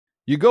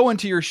You go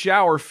into your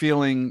shower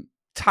feeling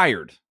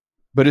tired,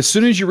 but as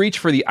soon as you reach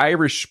for the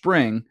Irish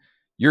Spring,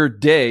 your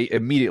day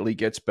immediately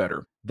gets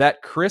better.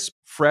 That crisp,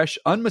 fresh,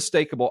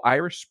 unmistakable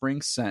Irish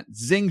Spring scent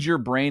zings your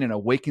brain and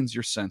awakens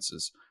your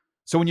senses.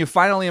 So when you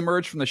finally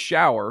emerge from the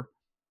shower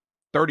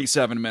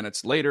 37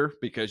 minutes later,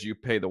 because you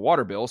pay the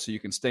water bill so you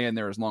can stay in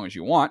there as long as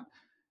you want,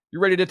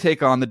 you're ready to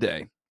take on the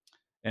day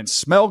and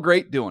smell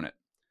great doing it.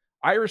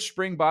 Irish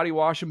Spring Body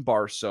Wash and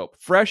Bar Soap.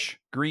 Fresh,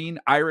 green,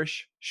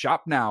 Irish.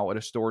 Shop now at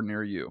a store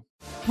near you.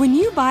 When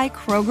you buy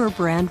Kroger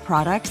brand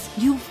products,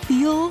 you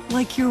feel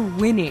like you're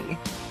winning.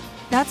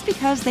 That's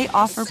because they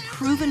offer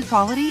proven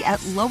quality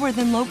at lower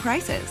than low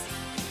prices.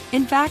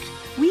 In fact,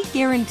 we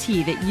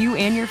guarantee that you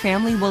and your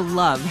family will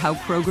love how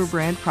Kroger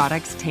brand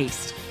products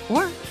taste,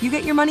 or you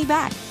get your money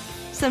back.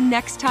 So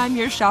next time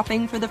you're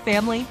shopping for the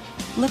family,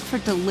 look for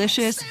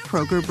delicious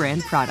Kroger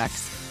brand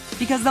products,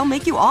 because they'll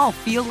make you all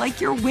feel like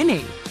you're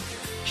winning.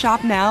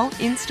 Shop now,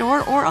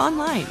 in-store, or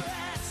online.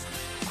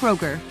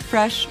 Kroger,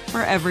 fresh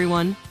for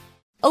everyone.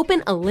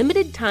 Open a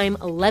limited-time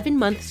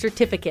 11-month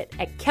certificate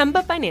at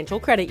Kemba Financial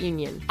Credit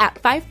Union. At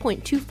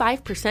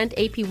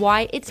 5.25%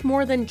 APY, it's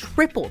more than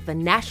triple the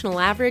national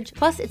average,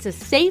 plus it's a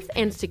safe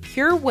and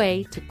secure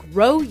way to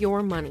grow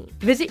your money.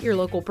 Visit your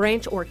local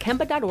branch or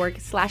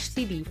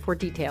kemba.org/cb for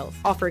details.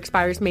 Offer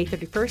expires May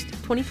 31st,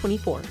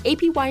 2024.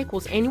 APY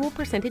equals annual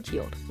percentage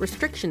yield.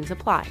 Restrictions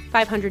apply.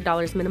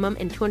 $500 minimum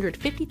and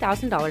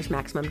 $250,000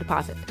 maximum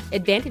deposit.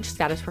 Advantage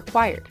status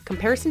required.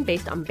 Comparison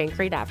based on bank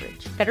rate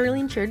average. Federally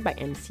insured by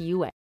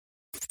NCUA.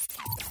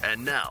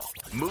 And now,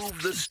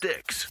 Move the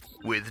Sticks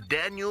with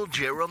Daniel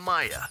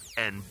Jeremiah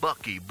and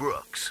Bucky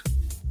Brooks.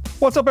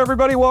 What's up,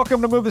 everybody?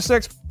 Welcome to Move the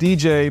Sticks.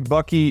 DJ,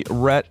 Bucky,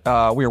 Rhett,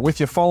 we are with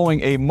you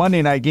following a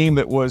Monday night game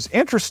that was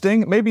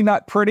interesting. Maybe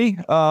not pretty,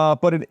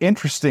 but an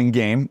interesting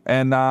game.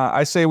 And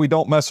I say we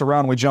don't mess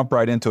around. We jump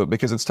right into it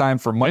because it's time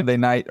for Monday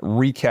night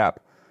recap.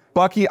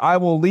 Bucky, I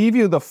will leave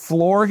you the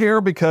floor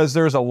here because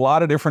there's a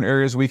lot of different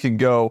areas we can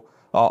go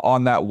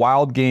on that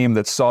wild game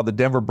that saw the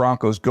Denver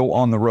Broncos go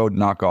on the road and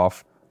knock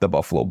off the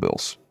Buffalo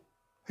Bills.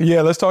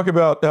 Yeah, let's talk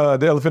about the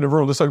elephant in the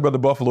room. Let's talk about the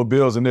Buffalo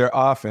Bills and their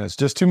offense.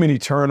 Just too many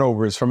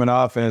turnovers from an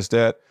offense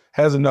that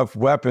has enough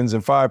weapons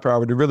and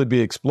firepower to really be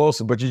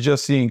explosive, but you're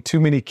just seeing too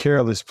many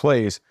careless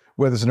plays,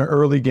 whether it's an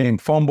early game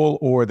fumble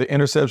or the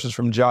interceptions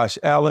from Josh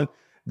Allen.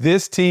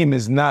 This team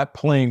is not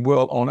playing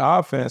well on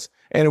offense,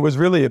 and it was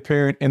really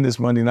apparent in this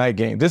Monday night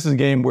game. This is a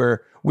game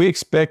where we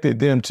expected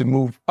them to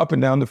move up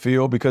and down the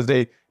field because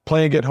they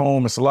playing at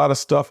home. It's a lot of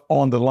stuff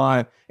on the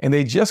line, and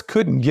they just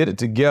couldn't get it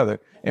together.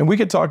 And we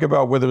could talk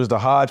about whether it was the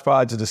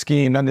hodgepodge of the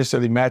scheme, not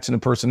necessarily matching the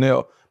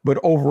personnel, but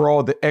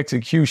overall the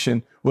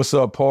execution was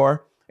subpar.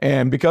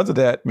 And because of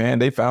that, man,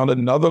 they found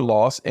another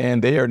loss,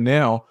 and they are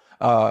now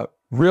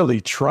really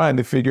trying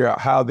to figure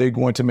out how they're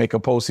going to make a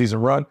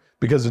postseason run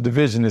because the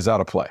division is out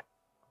of play.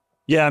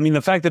 Yeah, I mean,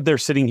 the fact that they're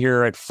sitting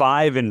here at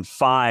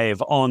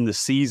 5-5 on the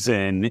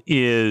season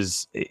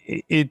it's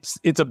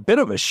a bit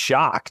of a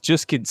shock,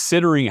 just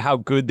considering how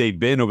good they've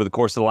been over the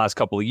course of the last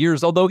couple of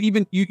years. Although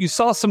even you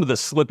saw some of the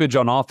slippage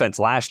on offense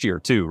last year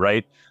too,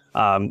 right?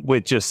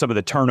 With just some of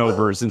the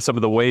turnovers and some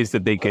of the ways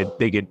that they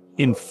could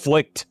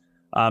inflict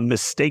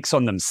mistakes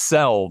on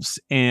themselves,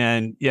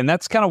 and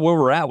that's kind of where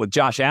we're at with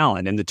Josh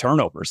Allen and the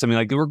turnovers. I mean,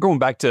 like we're going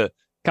back to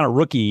kind of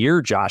rookie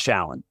year Josh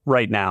Allen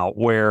right now,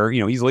 where,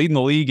 he's leading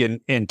the league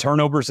in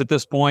turnovers at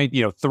this point,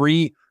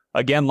 3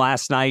 again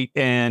last night.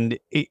 And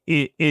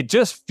it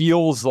just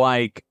feels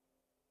like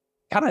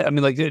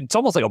it's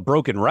almost like a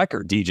broken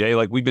record, DJ.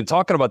 Like we've been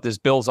talking about this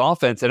Bills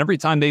offense, and every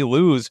time they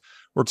lose,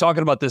 we're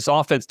talking about this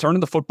offense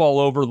turning the football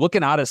over,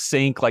 looking out of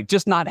sync, like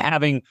just not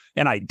having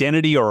an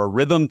identity or a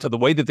rhythm to the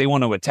way that they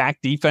want to attack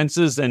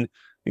defenses. And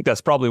I think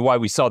that's probably why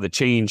we saw the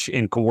change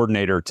in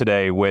coordinator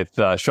today with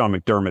Sean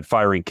McDermott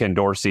firing Ken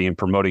Dorsey and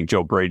promoting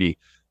Joe Brady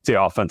to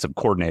the offensive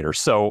coordinator.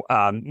 So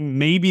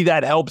maybe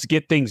that helps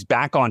get things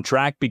back on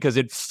track, because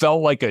it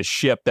felt like a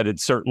ship that had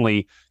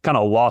certainly kind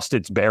of lost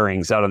its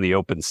bearings out on the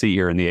open sea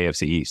here in the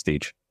AFC East,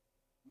 Teach.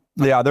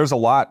 Yeah, there's a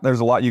lot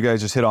you guys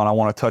just hit on. I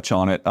want to touch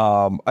on it.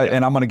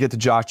 And I'm going to get to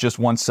Josh just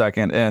 1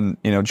 second. And,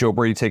 Joe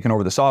Brady taking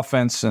over this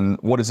offense, and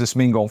what does this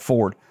mean going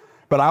forward?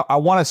 But I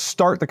want to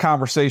start the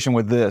conversation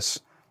with this.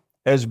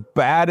 As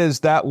bad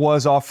as that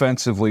was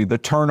offensively, the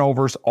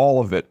turnovers,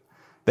 all of it,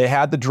 they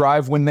had the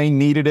drive when they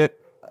needed it.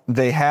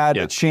 They had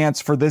a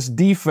chance for this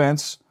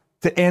defense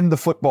to end the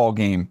football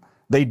game.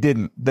 They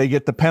didn't. They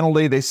get the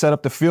penalty. They set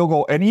up the field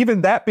goal. And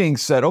even that being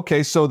said,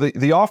 okay, so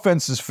the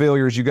offense's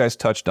failures you guys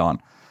touched on.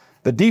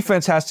 The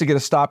defense has to get a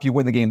stop. You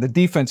win the game. The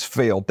defense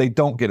failed. They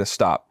don't get a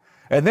stop.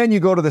 And then you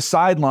go to the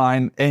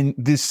sideline, and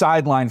the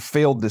sideline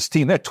failed this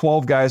team. They had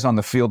 12 guys on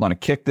the field on a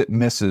kick that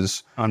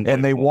misses,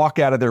 and they walk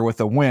out of there with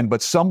a win.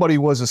 But somebody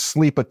was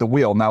asleep at the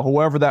wheel. Now,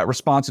 whoever that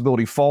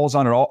responsibility falls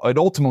on, it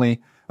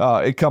ultimately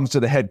it comes to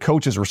the head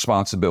coach's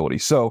responsibility.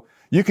 So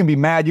you can be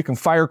mad. You can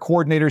fire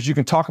coordinators. You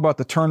can talk about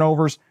the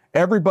turnovers.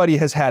 Everybody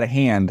has had a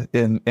hand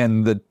in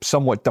the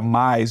somewhat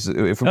demise,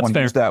 if we want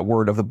to use that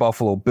word, of the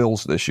Buffalo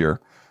Bills this year.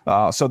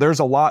 So there's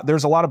a lot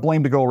of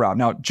blame to go around.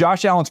 Now,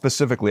 Josh Allen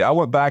specifically, I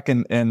went back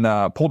and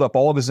pulled up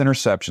all of his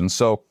interceptions.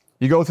 So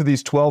you go through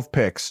these 12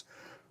 picks.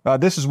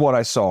 This is what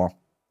I saw.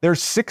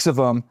 There's 6 of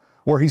them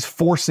where he's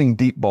forcing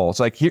deep balls.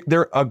 Like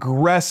they're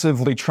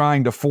aggressively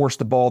trying to force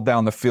the ball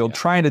down the field,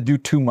 trying to do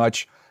too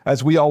much.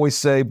 As we always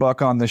say,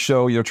 Buck, on the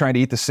show, trying to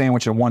eat the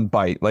sandwich in one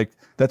bite. Like,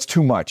 that's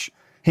too much.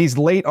 He's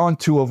late on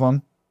 2 of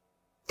them.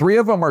 3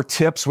 of them are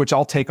tips, which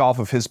I'll take off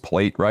of his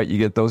plate,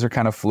 right? Those are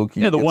kind of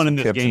fluky. Yeah, the one in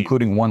this tips, game.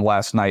 including one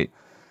last night.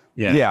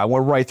 Yeah,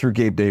 we're right through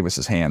Gabe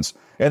Davis's hands.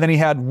 And then he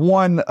had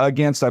one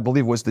against, I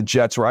believe, was the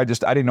Jets, where I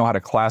didn't know how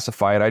to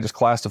classify it. I just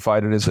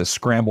classified it as a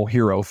scramble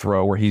hero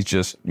throw, where he's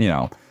just,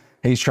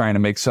 he's trying to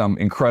make some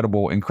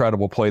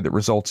incredible play that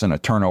results in a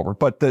turnover.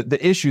 But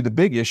the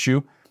big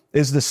issue,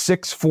 is the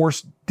 6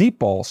 forced deep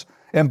balls.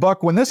 And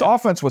Buck, when this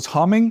offense was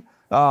humming,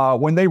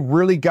 when they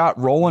really got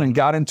rolling and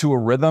got into a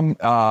rhythm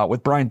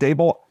with Brian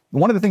Daboll,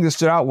 one of the things that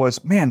stood out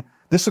was, man,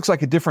 this looks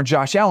like a different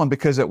Josh Allen,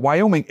 because at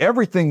Wyoming,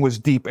 everything was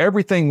deep,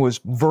 everything was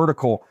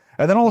vertical.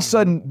 And then all of a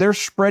sudden, they're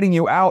spreading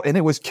you out, and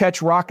it was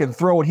catch, rock, and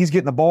throw, and he's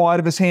getting the ball out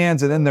of his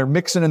hands, and then they're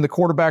mixing in the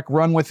quarterback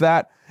run with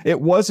that. It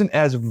wasn't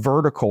as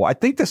vertical. I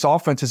think this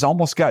offense has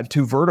almost gotten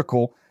too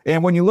vertical.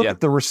 And when you look at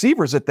the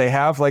receivers that they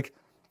have, like,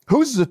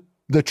 who's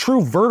the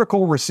true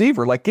vertical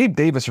receiver? Like, Gabe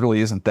Davis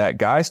really isn't that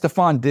guy.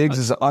 Stephon Diggs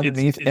is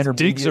underneath,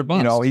 intermediate. Diggs or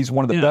bust. He's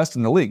one of the best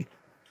in the league.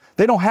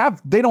 They don't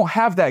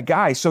have that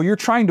guy. So you're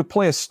trying to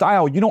play a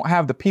style. You don't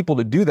have the people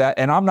to do that.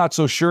 And I'm not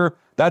so sure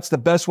that's the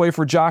best way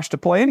for Josh to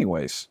play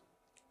anyways.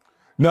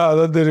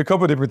 No, there's a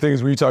couple of different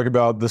things when you talk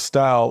about the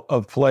style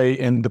of play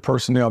and the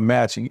personnel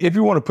matching. If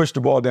you want to push the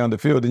ball down the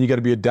field, then you got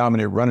to be a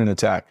dominant running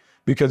attack.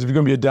 Because if you're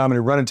going to be a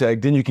dominant running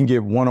attack, then you can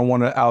get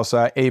one-on-one on the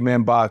outside,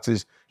 8-man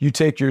boxes. You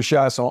take your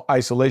shots on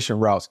isolation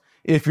routes.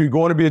 If you're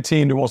going to be a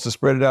team that wants to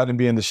spread it out and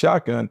be in the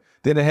shotgun,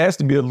 then it has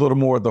to be a little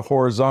more of the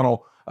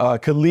horizontal,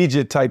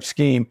 collegiate type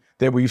scheme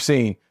that we've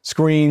seen.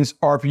 Screens,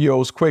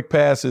 RPOs, quick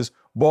passes,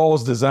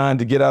 balls designed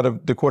to get out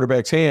of the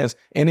quarterback's hands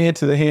and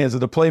into the hands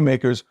of the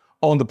playmakers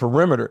on the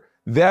perimeter.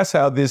 That's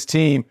how this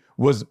team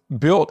was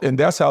built, and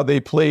that's how they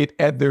played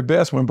at their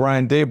best when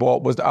Brian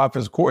Daboll was the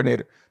offensive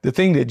coordinator. The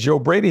thing that Joe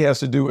Brady has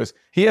to do is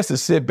he has to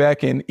sit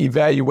back and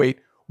evaluate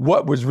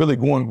what was really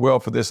going well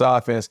for this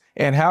offense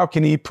and how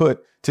can he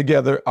put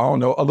together,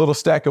 a little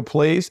stack of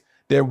plays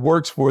that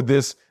works for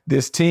this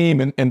team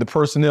and the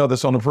personnel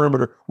that's on the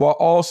perimeter, while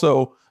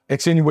also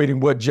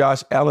extenuating what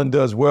Josh Allen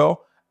does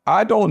well.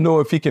 I don't know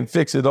if he can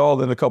fix it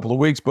all in a couple of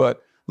weeks,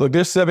 but look,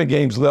 there's 7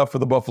 games left for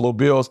the Buffalo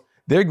Bills.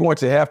 They're going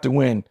to have to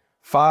win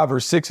 5 or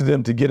 6 of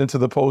them to get into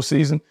the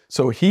postseason.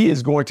 So he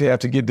is going to have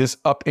to get this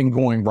up and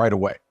going right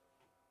away.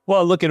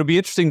 Well, look, it'll be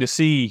interesting to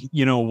see,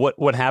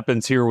 what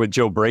happens here with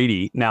Joe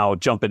Brady now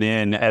jumping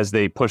in as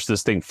they push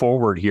this thing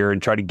forward here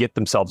and try to get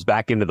themselves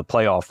back into the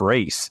playoff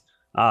race.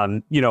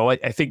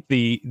 I think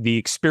the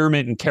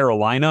experiment in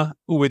Carolina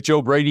with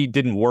Joe Brady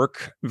didn't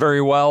work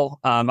very well.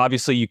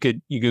 Obviously, you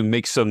could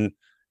make some,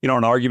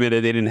 an argument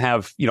that they didn't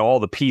have, all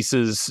the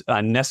pieces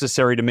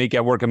necessary to make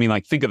it work. I mean,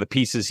 like, think of the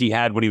pieces he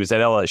had when he was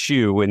at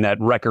LSU in that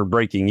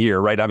record-breaking year,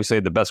 right? Obviously,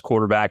 had the best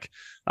quarterback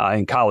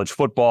in college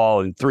football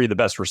and 3 of the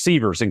best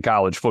receivers in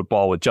college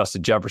football with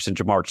Justin Jefferson,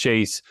 Jamar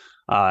Chase,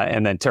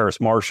 and then Terrace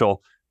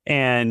Marshall.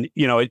 And,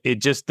 it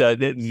just,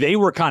 they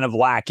were kind of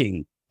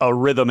lacking a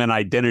rhythm and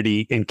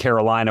identity in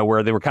Carolina,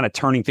 where they were kind of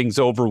turning things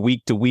over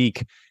week to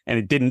week, and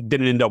it didn't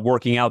end up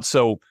working out.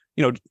 So,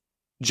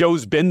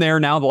 Joe's been there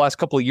now the last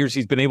couple of years.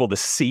 He's been able to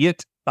see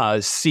it,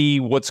 see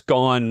what's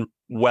gone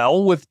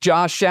well with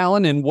Josh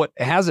Allen and what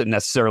hasn't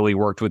necessarily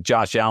worked with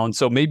Josh Allen.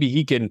 So maybe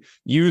he can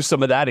use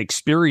some of that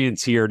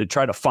experience here to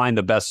try to find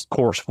the best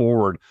course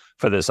forward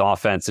for this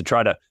offense, to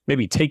try to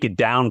maybe take it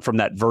down from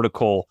that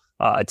vertical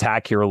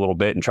attack here a little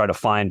bit and try to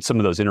find some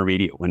of those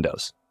intermediate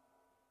windows.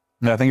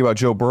 Yeah, think about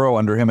Joe Burrow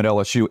under him at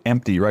LSU,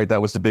 empty, right?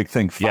 That was the big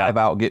thing. 5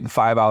 out, getting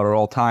 5 out at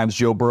all times.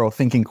 Joe Burrow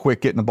thinking quick,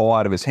 getting the ball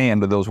out of his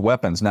hand with those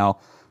weapons. Now,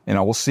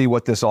 we'll see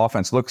what this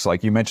offense looks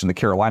like. You mentioned the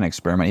Carolina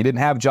experiment. He didn't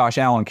have Josh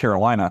Allen in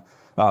Carolina,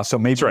 so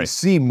maybe we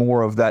see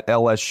more of that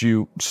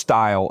LSU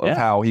style of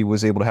how he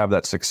was able to have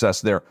that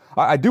success there.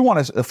 I do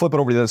want to flip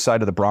it over to the other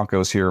side of the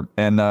Broncos here,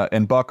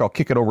 and Buck, I'll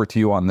kick it over to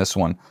you on this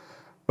one.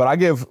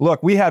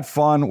 But we had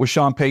fun with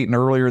Sean Payton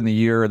earlier in the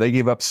year. They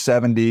gave up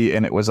 70,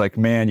 and it was like,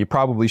 man, you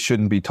probably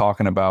shouldn't be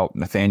talking about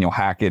Nathaniel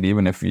Hackett,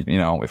 even if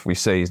if we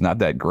say he's not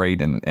that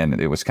great, and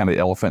it was kind of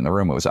the elephant in the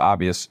room. It was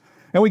obvious,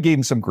 and we gave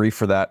him some grief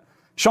for that.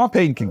 Sean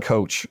Payton can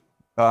coach.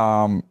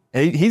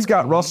 He's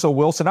got Russell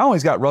Wilson. Not only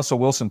has got Russell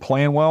Wilson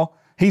playing well,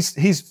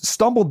 he's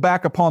stumbled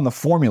back upon the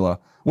formula,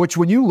 which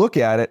when you look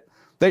at it,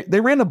 they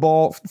ran the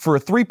ball for a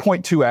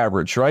 3.2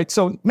 average, right?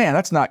 So, man,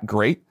 that's not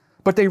great.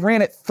 But they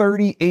ran it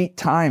 38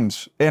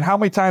 times. And how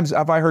many times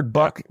have I heard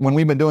Buck, when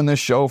we've been doing this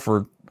show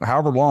for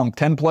however long,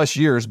 10 plus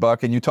years,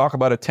 Buck, and you talk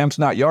about attempts,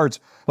 not yards.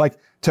 Like,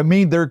 to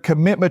me, their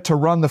commitment to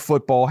run the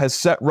football has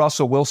set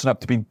Russell Wilson up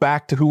to be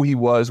back to who he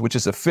was, which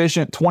is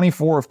efficient,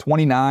 24 of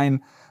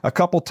 29, a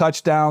couple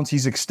touchdowns.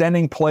 He's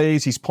extending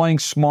plays. He's playing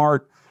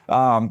smart.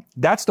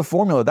 That's the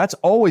formula. That's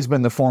always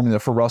been the formula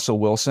for Russell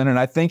Wilson, and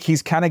I think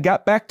he's kind of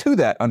got back to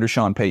that under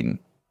Sean Payton.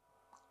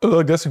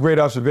 Look, that's a great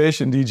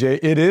observation, DJ.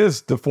 It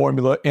is the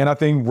formula, and I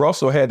think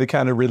Russell had to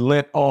kind of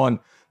relent on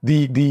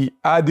the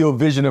ideal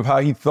vision of how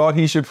he thought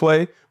he should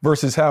play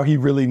versus how he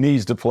really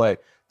needs to play.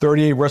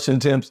 38 rushing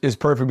attempts is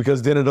perfect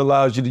because then it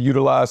allows you to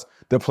utilize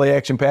the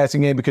play-action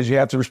passing game because you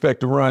have to respect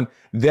the run.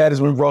 That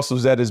is when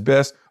Russell's at his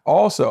best.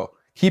 Also,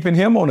 keeping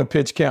him on a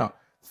pitch count.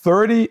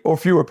 30 or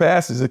fewer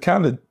passes is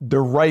kind of the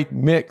right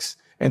mix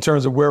in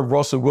terms of where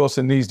Russell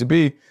Wilson needs to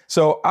be.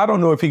 So I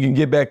don't know if he can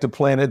get back to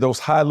playing at those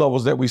high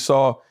levels that we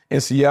saw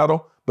in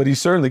Seattle, but he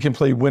certainly can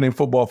play winning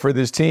football for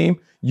this team,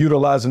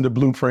 utilizing the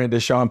blueprint that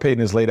Sean Payton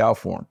has laid out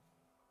for him.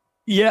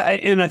 Yeah,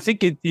 and I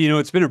think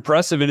it's been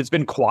impressive and it's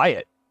been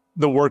quiet,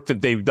 the work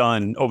that they've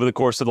done over the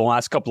course of the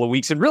last couple of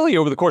weeks and really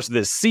over the course of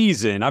this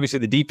season. Obviously,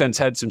 the defense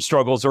had some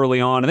struggles early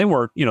on, and they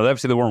weren't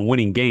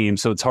winning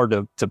games, so it's hard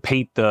to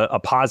paint a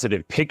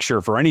positive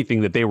picture for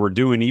anything that they were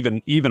doing,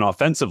 even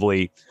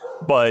offensively.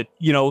 But,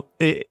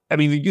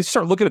 you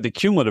start looking at the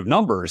cumulative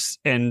numbers,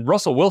 and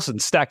Russell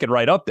Wilson's stacking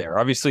right up there.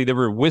 Obviously, there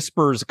were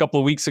whispers a couple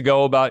of weeks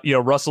ago about,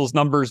 Russell's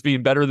numbers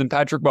being better than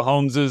Patrick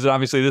Mahomes's, and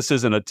obviously this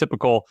isn't a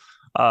typical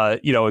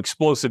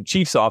explosive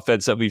Chiefs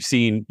offense that we've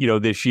seen,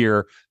 this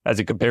year as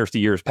it compares to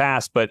years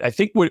past. But I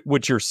think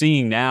what you're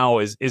seeing now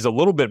is a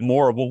little bit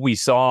more of what we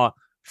saw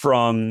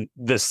from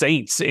the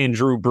Saints and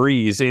Drew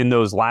Brees in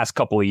those last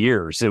couple of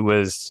years. It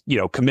was,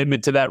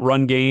 commitment to that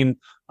run game,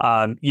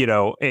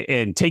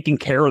 and taking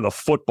care of the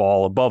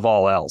football above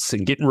all else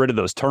and getting rid of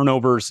those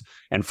turnovers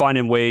and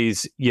finding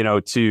ways,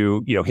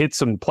 to, hit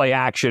some play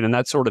action and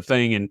that sort of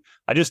thing. And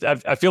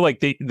I feel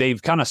like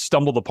they've kind of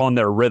stumbled upon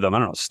their rhythm. I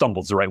don't know if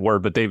stumbled's the right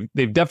word, but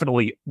they've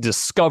definitely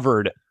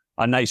discovered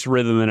a nice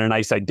rhythm and a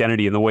nice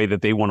identity in the way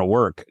that they want to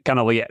work. Kind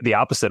of the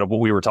opposite of what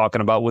we were talking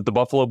about with the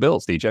Buffalo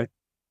Bills, DJ.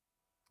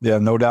 Yeah,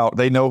 no doubt.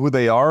 They know who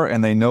they are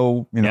and they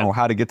know,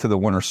 how to get to the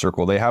winner's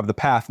circle. They have the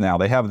path now.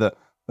 They have the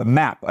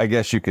map, I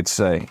guess you could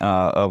say,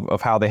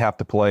 of how they have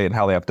to play and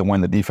how they have to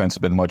win. The defense has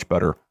been much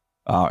better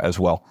as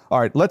well. All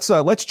right,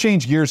 let's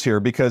change gears here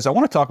because I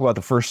want to talk about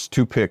the first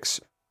two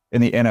picks in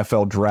the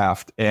NFL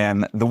draft.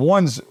 And the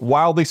ones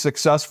wildly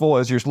successful,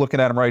 as you're looking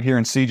at them right here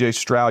in C.J.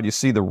 Stroud, you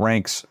see the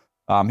ranks.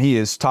 He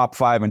is top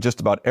 5 in just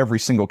about every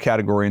single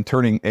category,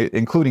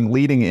 including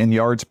leading in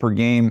yards per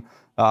game,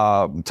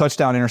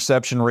 touchdown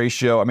interception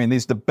ratio. I mean,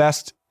 he's the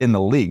best in the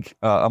league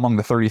among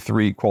the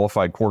 33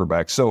 qualified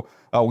quarterbacks. So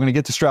we're going to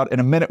get to Stroud in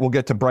a minute. We'll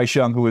get to Bryce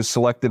Young, who is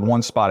selected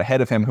one spot ahead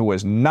of him, who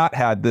has not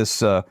had this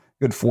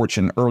good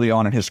fortune early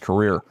on in his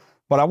career.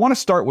 But I want to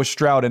start with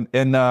Stroud.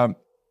 And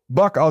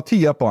Buck, I'll tee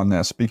you up on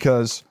this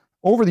because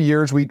over the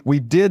years we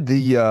did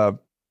the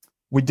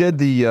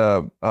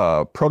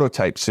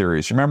prototype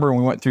series. Remember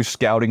when we went through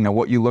scouting and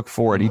what you look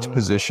for at each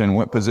position,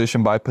 went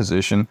position by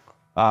position.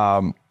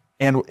 And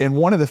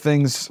one of the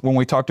things when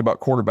we talked about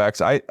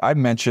quarterbacks, I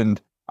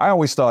mentioned I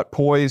always thought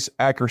poise,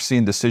 accuracy,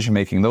 and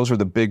decision-making, those are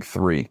the big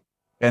 3.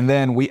 And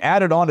then we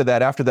added on to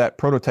that after that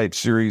prototype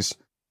series,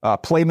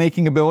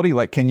 playmaking ability.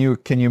 Like, can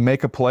you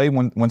make a play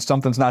when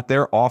something's not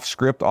there, off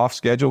script, off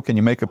schedule? Can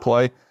you make a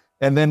play?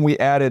 And then we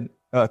added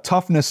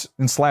toughness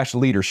and /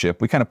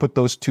 leadership. We kind of put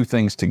those two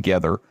things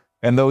together,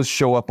 and those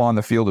show up on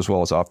the field as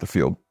well as off the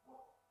field.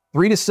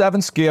 3 to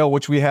 7 scale,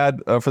 which we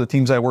had for the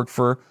teams I worked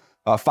for.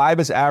 5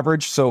 is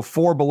average, so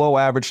 4 below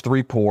average,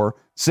 3 poor,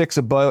 6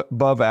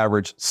 above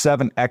average,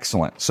 7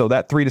 excellent. So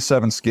that 3 to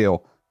 7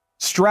 scale.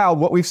 Stroud,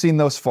 what we've seen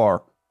thus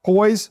far,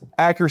 poise,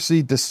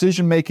 accuracy,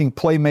 decision-making,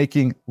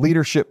 playmaking,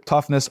 leadership,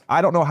 toughness.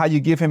 I don't know how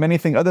you give him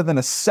anything other than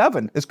a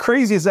 7. As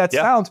crazy as that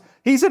sounds,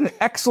 he's at an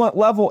excellent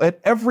level at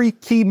every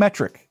key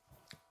metric.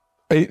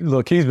 Hey,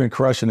 look, he's been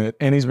crushing it,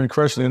 and he's been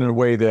crushing it in a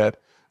way that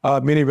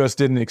many of us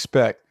didn't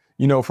expect.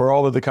 For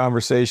all of the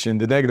conversation,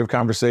 the negative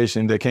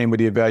conversation that came with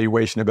the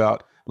evaluation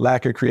about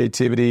lack of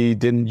creativity,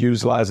 didn't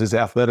utilize his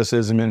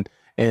athleticism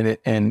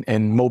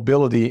and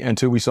mobility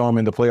until we saw him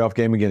in the playoff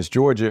game against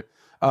Georgia.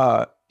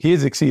 He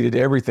has exceeded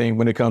everything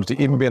when it comes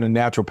to even being a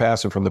natural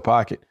passer from the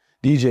pocket.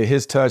 DJ,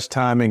 his touch,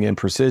 timing, and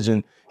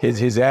precision,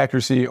 his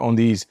accuracy on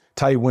these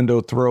tight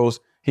window throws,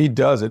 he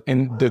does it.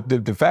 And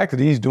the fact that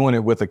he's doing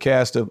it with a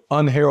cast of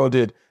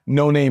unheralded,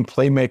 no-name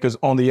playmakers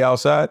on the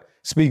outside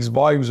speaks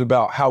volumes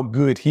about how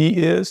good he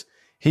is.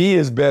 He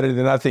is better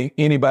than I think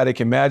anybody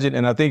can imagine.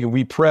 And I think if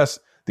we press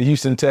the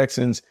Houston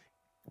Texans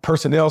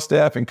personnel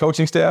staff and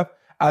coaching staff,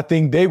 I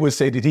think they would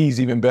say that he's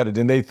even better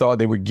than they thought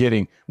they were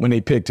getting when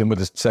they picked him with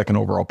the 2nd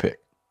overall pick.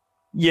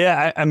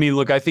 Yeah, I mean,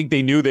 look, I think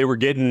they knew they were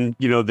getting,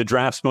 the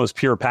draft's most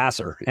pure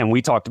passer. And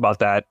we talked about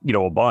that,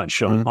 a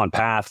bunch on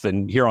Path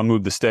and here on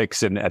Move the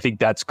Sticks. And I think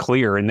that's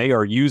clear. And they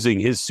are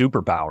using his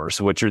superpowers,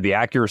 which are the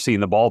accuracy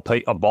and the ball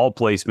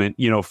placement,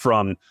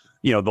 from,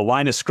 the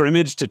line of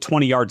scrimmage to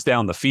 20 yards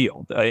down the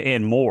field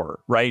and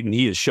more, right? And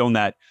he has shown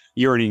that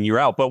year in and year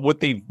out. But what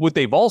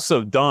they've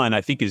also done,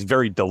 I think, is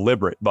very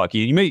deliberate, Bucky.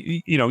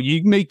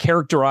 You may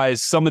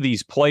characterize some of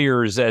these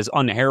players as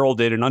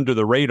unheralded and under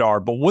the radar,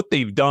 but what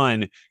they've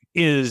done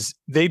is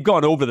they've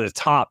gone over the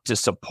top to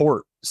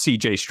support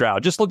CJ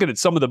Stroud. Just looking at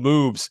some of the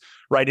moves,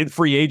 right, in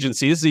free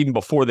agency. This is even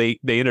before they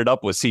ended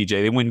up with CJ.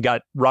 They went and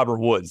got Robert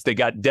Woods. They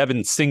got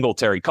Devin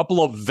Singletary, a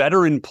couple of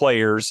veteran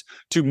players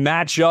to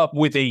match up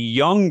with a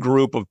young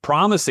group of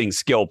promising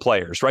skill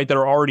players, right, that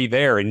are already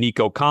there, and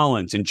Nico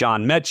Collins and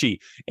John Mechie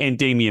and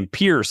Damian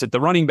Pierce at the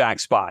running back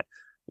spot.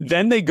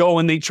 Then they go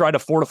and they try to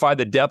fortify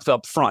the depth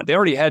up front. They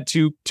already had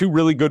two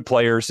really good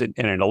players and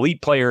an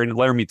elite player in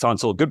Laramie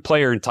Tunsil, a good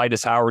player in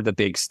Titus Howard that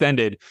they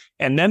extended.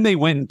 And then they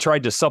went and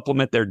tried to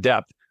supplement their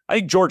depth. I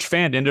think George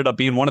Fant ended up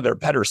being one of their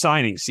better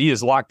signings. He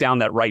has locked down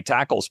that right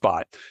tackle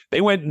spot. They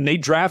went and they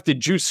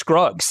drafted Juice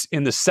Scruggs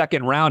in the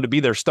second round to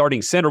be their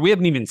starting center. We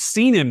haven't even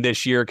seen him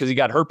this year because he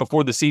got hurt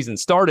before the season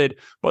started,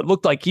 but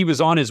looked like he was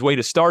on his way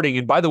to starting.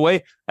 And by the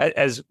way,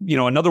 as you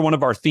know, another one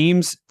of our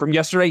themes from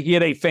yesterday, he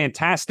had a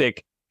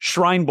fantastic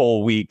Shrine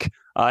Bowl week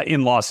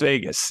in Las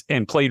Vegas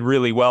and played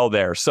really well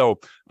there. So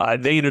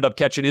they ended up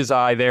catching his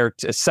eye there,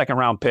 a second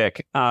round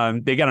pick.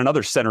 They got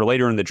another center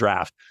later in the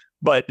draft,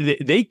 but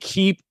they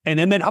keep, and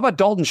then how about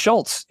Dalton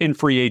Schultz in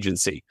free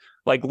agency?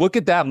 Like, look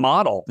at that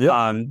model.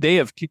 Yep. They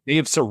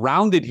have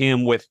surrounded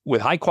him with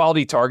high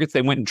quality targets.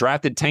 They went and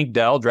drafted Tank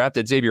Dell,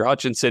 drafted Xavier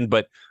Hutchinson,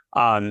 but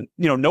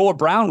Noah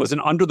Brown was an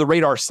under the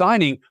radar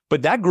signing,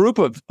 but that group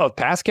of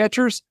pass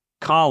catchers,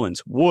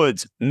 Collins,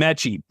 Woods,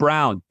 Mechie,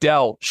 Brown,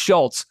 Dell,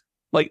 Schultz,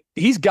 like,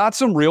 he's got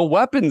some real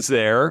weapons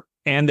there,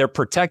 and they're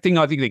protecting.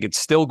 I think they could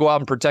still go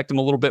out and protect him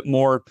a little bit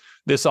more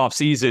this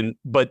offseason,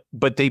 but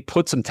they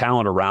put some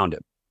talent around him.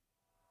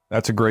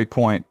 That's a great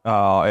point.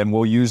 And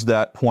we'll use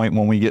that point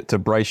when we get to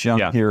Bryce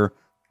Young here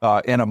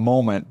in a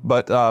moment.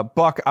 But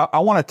Buck, I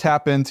want to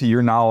tap into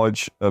your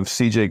knowledge of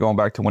CJ going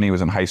back to when he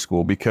was in high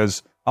school,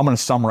 because I'm going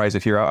to summarize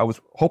it here. I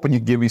was hoping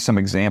you'd give me some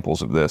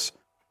examples of this.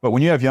 But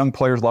when you have young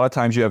players, a lot of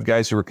times you have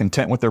guys who are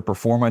content with their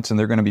performance and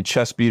they're going to be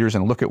chest beaters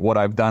and look at what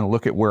I've done,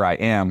 look at where I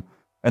am.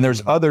 And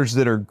there's others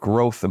that are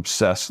growth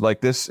obsessed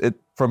like this.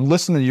 From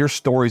listening to your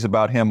stories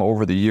about him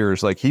over the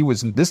years, like, he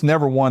was this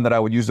never one that I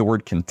would use the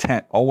word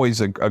content,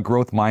 always a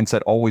growth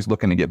mindset, always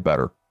looking to get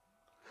better.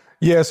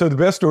 Yeah, so the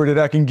best story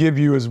that I can give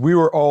you is we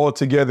were all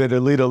together at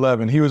Elite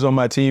 11. He was on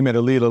my team at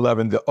Elite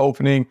 11. The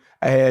opening,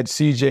 I had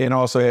CJ and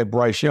also had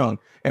Bryce Young.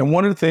 And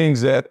one of the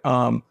things that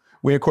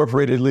we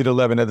incorporated Elite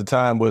 11 at the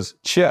time was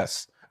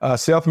chess.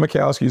 Seth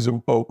Mikowski, who's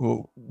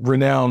a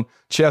renowned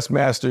chess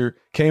master,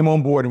 came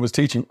on board and was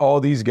teaching all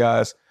these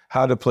guys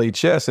how to play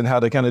chess and how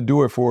to kind of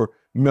do it for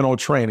mental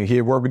training. He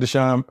had worked with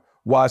Deshaun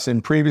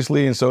Watson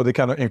previously, and so they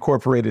kind of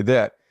incorporated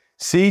that.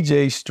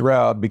 CJ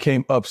Stroud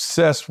became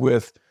obsessed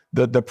with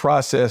the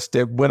process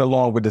that went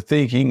along with the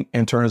thinking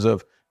in terms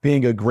of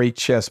being a great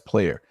chess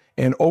player.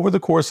 And over the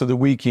course of the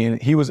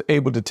weekend, he was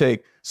able to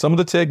take some of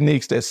the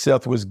techniques that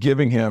Seth was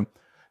giving him,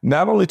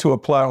 not only to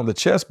apply on the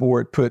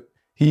chessboard, but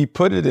he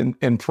put it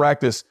in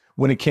practice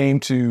when it came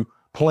to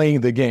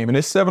playing the game. And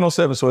it's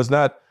 7-on-7, so it's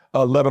not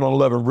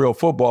 11-on-11 real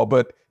football,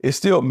 but it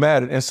still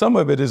mattered. And some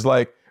of it is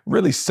like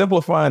really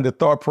simplifying the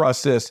thought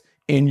process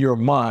in your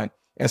mind.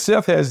 And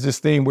Seth has this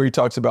thing where he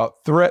talks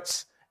about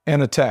threats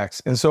and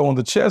attacks. And so on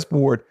the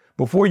chessboard,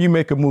 before you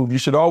make a move, you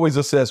should always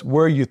assess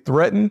where you're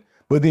threatened,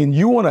 but then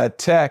you want to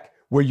attack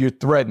where you're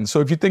threatened. So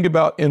if you think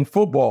about in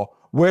football,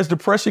 where's the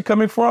pressure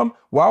coming from?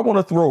 Well, I want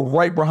to throw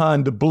right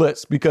behind the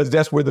blitz because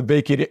that's where the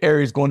vacated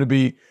area is going to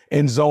be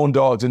in zone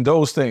dogs and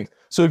those things.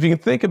 So if you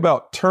can think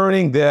about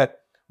turning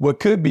that, what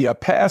could be a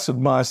passive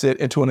mindset,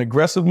 into an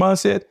aggressive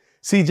mindset,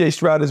 CJ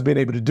Stroud has been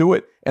able to do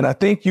it. And I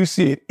think you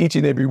see it each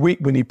and every week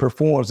when he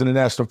performs in the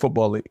National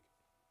Football League.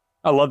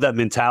 I love that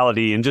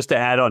mentality. And just to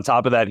add on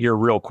top of that here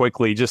real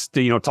quickly, just,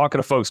 talking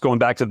to folks going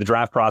back to the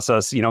draft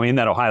process, in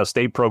that Ohio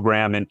State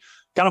program, and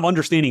kind of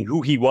understanding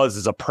who he was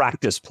as a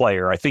practice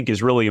player, I think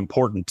is really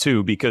important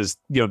too, because,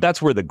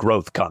 that's where the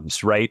growth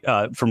comes, right?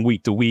 From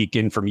week to week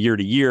and from year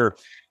to year.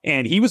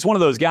 And he was one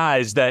of those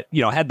guys that,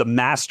 had the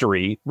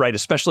mastery, right?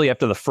 Especially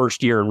after the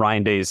first year in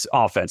Ryan Day's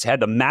offense, had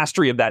the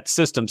mastery of that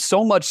system,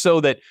 so much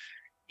so that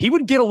he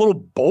would get a little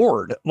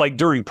bored, like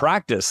during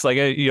practice. Like,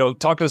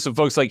 talking to some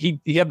folks, like he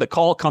had the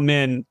call come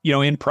in,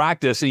 in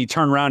practice, and he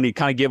turned around and he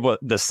kind of give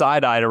the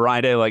side eye to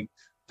Ryan Day, like,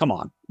 come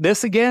on,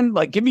 this again?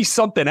 Like, give me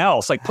something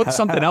else. Like, put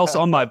something else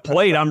on my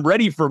plate. I'm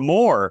ready for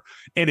more.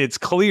 And it's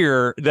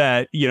clear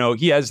that,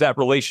 he has that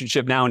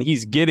relationship now, and he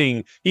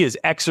is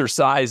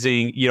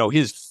exercising,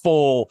 his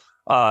full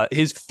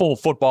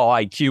football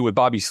IQ with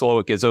Bobby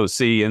Slowick as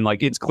OC. And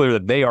like, it's clear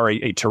that they are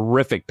a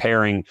terrific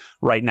pairing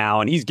right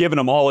now. And he's giving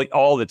them all that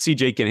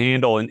CJ can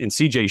handle. And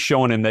CJ's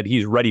showing him that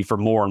he's ready for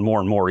more and more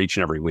and more each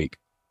and every week.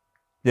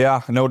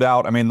 Yeah, no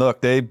doubt. I mean,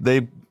 look, they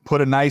put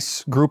a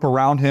nice group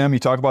around him. You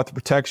talk about the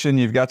protection.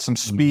 You've got some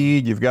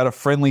speed. You've got a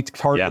friendly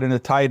target and a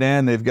tight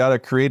end. They've got a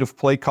creative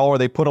play caller.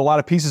 They put a lot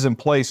of pieces in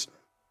place.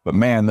 But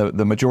man,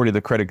 the majority of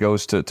the credit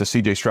goes to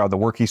CJ Stroud. The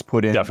work he's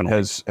put in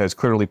has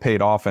clearly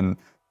paid off, and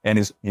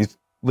he's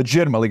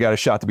legitimately got a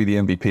shot to be the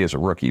MVP as a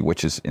rookie,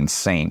 which is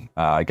insane.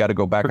 I got to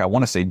go back. I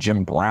want to say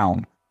Jim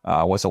Brown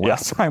was the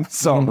last time I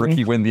saw a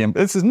rookie win the MVP.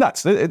 This is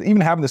nuts.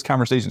 Even having this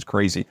conversation is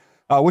crazy,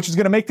 which is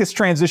going to make this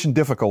transition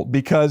difficult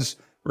because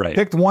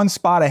picked one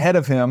spot ahead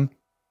of him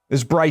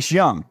is Bryce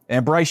Young.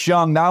 And Bryce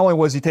Young, not only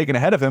was he taken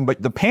ahead of him, but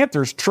the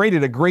Panthers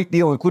traded a great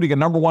deal, including a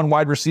number one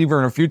wide receiver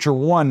and a future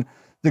one,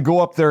 to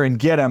go up there and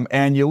get him.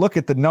 And you look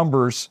at the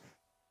numbers.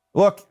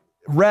 Look,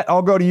 Rhett,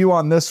 I'll go to you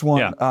on this one.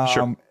 Yeah,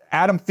 sure.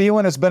 Adam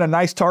Thielen has been a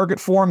nice target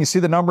for him. You see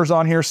the numbers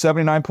on here,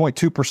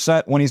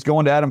 79.2% when he's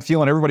going to Adam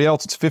Thielen. Everybody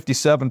else, it's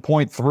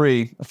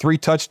 57.3. 3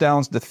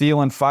 touchdowns to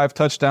Thielen, 5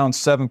 touchdowns,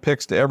 7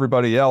 picks to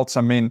everybody else.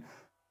 I mean,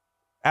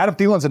 Adam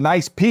Thielen's a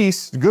nice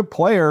piece, a good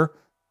player,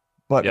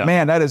 but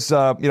man, that is,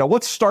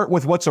 let's start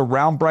with what's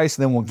around Bryce,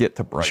 and then we'll get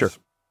to Bryce. Sure.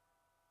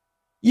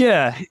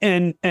 Yeah,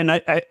 and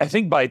I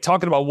think by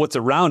talking about what's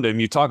around him,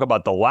 you talk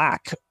about the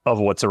lack of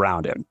what's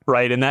around him,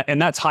 right?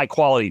 And that's high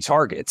quality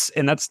targets,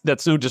 and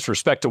that's no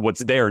disrespect to what's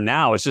there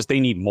now. It's just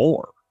they need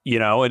more,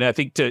 And I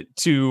think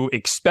to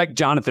expect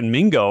Jonathan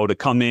Mingo to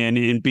come in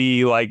and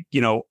be like,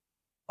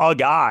 a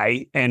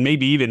guy, and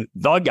maybe even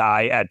the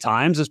guy at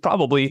times, is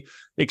probably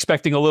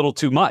expecting a little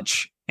too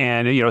much.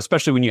 And,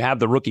 especially when you have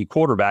the rookie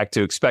quarterback,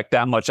 to expect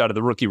that much out of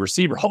the rookie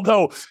receiver.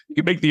 Although you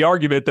can make the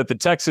argument that the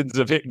Texans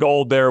have hit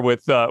gold there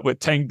with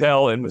Tank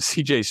Dell and with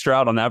CJ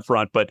Stroud on that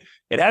front, but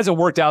it hasn't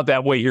worked out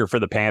that way here for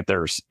the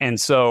Panthers. And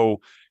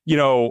so,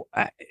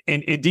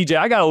 and DJ,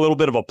 I got a little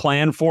bit of a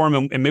plan for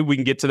him, and maybe we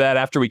can get to that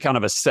after we kind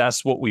of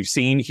assess what we've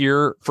seen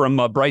here from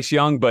Bryce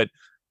Young, but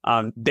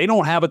they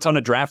don't have a ton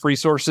of draft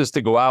resources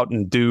to go out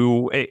and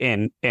do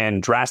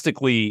and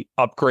drastically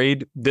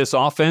upgrade this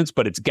offense,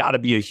 but it's got to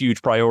be a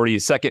huge priority.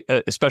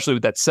 Especially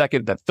with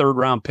that third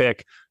round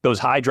pick, those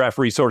high draft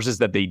resources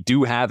that they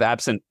do have,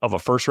 absent of a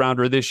first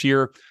rounder this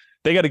year.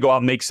 They got to go out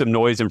and make some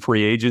noise in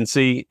free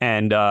agency.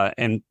 And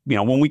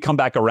when we come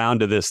back around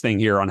to this thing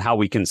here on how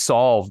we can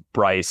solve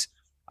Bryce,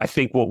 I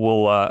think what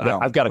we'll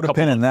I've got a couple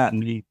pin in that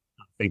to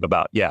think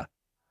about. Yeah.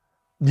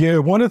 Yeah,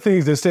 one of the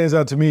things that stands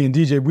out to me, and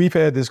DJ, we've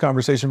had this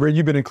conversation where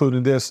you've been included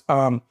in this.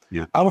 I'm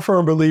a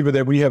firm believer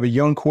that when you have a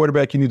young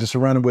quarterback, you need to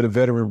surround him with a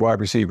veteran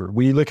wide receiver.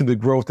 When you look at the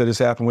growth that has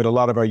happened with a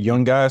lot of our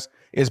young guys,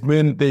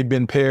 they've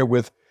been paired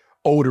with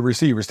older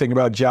receivers. Thinking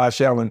about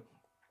Josh Allen,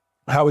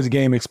 how his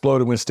game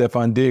exploded when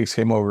Stephon Diggs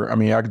came over. I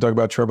mean, I could talk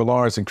about Trevor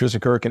Lawrence and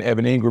Christian Kirk and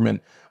Evan Ingram and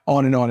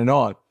on and on and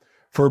on.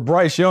 For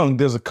Bryce Young,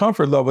 there's a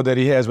comfort level that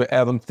he has with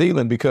Adam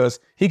Thielen because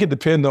he can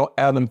depend on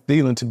Adam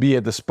Thielen to be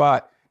at the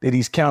spot that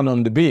he's counting on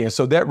him to be. And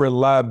so that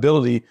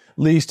reliability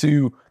leads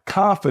to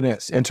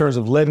confidence in terms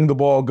of letting the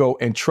ball go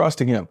and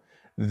trusting him.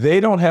 They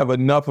don't have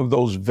enough of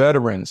those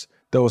veterans,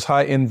 those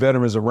high-end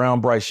veterans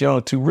around Bryce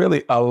Young to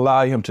really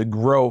allow him to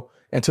grow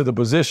into the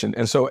position.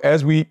 And so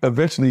as we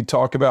eventually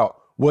talk about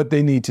what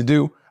they need to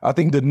do, I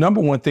think the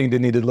number one thing they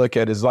need to look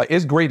at is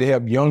it's great to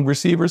have young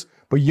receivers,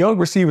 but young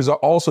receivers are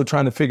also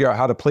trying to figure out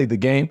how to play the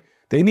game.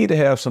 They need to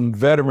have some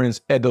veterans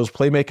at those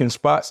playmaking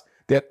spots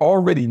that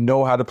already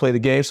know how to play the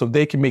game so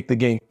they can make the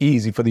game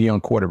easy for the young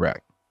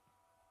quarterback.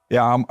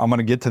 Yeah, I'm going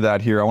to get to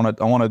that here. I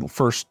want to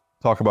first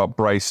talk about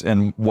Bryce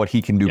and what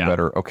he can do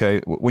better,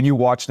 okay? When you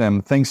watch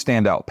them, things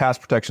stand out. Pass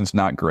protection's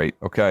not great,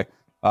 okay?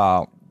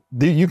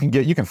 You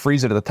can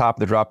freeze it at the top of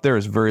the drop. There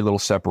is very little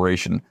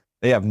separation.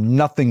 They have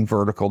nothing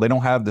vertical. They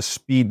don't have the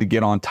speed to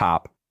get on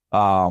top.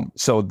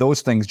 So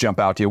those things jump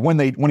out to you. When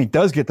he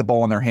does get the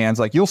ball in their hands,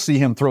 like you'll see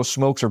him throw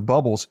smokes or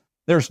bubbles,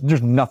 there's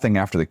nothing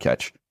after the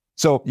catch.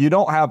 So you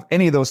don't have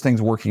any of those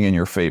things working in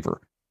your favor.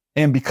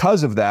 And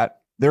because of that,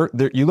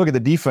 you look at the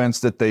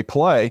defense that they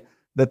play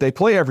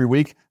every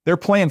week, they're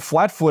playing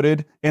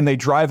flat-footed and they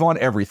drive on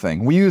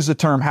everything. We use the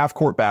term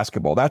half-court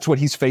basketball. That's what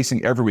he's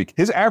facing every week.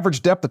 His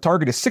average depth of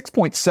target is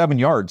 6.7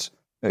 yards.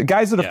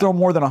 Guys that have thrown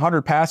more than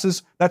 100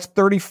 passes, that's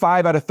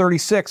 35 out of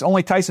 36.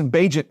 Only Tyson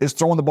Bagent is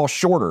throwing the ball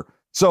shorter.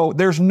 So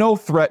there's no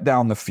threat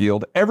down the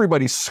field.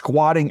 Everybody's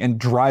squatting and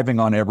driving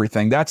on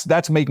everything.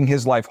 That's making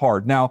his life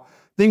hard. Now,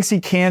 things he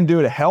can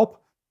do to help.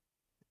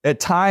 At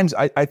times,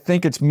 I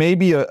think it's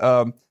maybe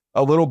a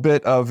little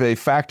bit of a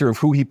factor of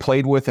who he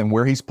played with and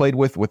where he's played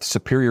with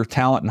superior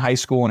talent in high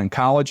school and in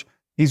college.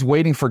 He's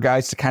waiting for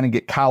guys to kind of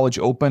get college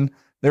open.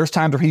 There's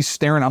times where he's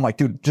staring. I'm like,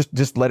 dude,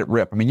 just let it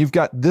rip. I mean, you've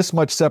got this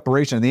much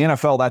separation. In the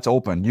NFL, that's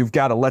open. You've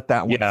got to let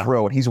that one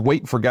throw. And he's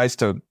waiting for guys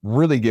to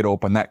really get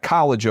open, that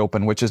college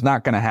open, which is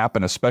not going to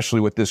happen,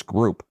 especially with this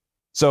group.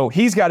 So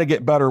he's got to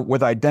get better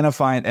with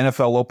identifying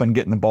NFL open,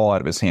 getting the ball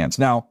out of his hands.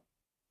 Now,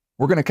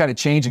 we're going to kind of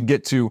change and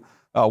get to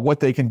what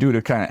they can do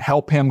to kind of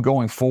help him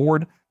going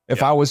forward.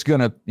 If I was going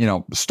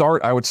to,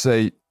 start, I would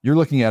say you're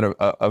looking at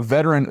a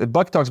veteran.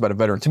 Buck talks about a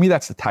veteran. To me,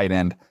 that's the tight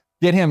end.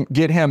 Get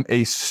him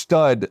a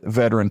stud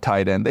veteran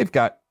tight end. They've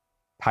got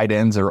tight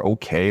ends that are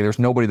okay. There's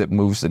nobody that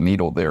moves the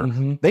needle there.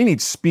 Mm-hmm. They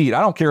need speed.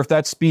 I don't care if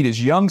that speed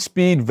is young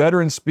speed,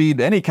 veteran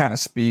speed, any kind of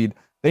speed.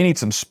 They need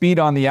some speed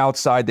on the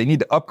outside. They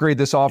need to upgrade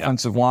this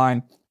offensive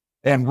line.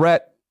 And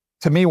Rhett,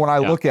 to me, when I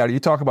look at it, you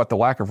talk about the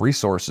lack of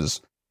resources.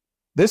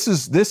 This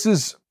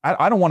is.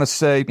 I don't want to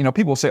say,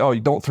 people say, oh,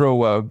 you don't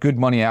throw good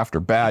money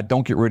after bad.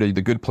 Don't get rid of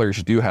the good players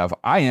you do have.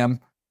 I am.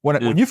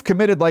 When you've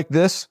committed like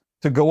this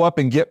to go up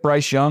and get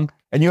Bryce Young,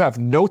 and you have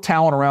no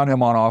talent around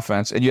him on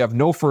offense, and you have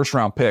no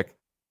first-round pick,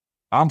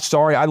 I'm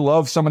sorry. I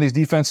love some of these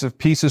defensive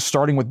pieces,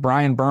 starting with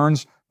Brian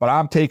Burns, but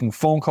I'm taking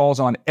phone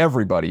calls on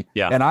everybody.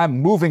 Yeah. And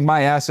I'm moving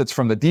my assets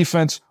from the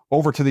defense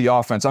over to the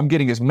offense. I'm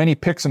getting as many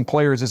picks and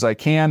players as I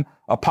can.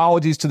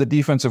 Apologies to the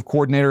defensive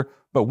coordinator,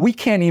 but we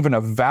can't even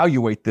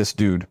evaluate this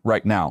dude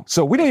right now.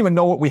 So we don't even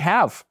know what we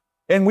have.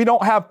 And we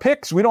don't have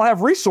picks. We don't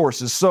have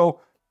resources.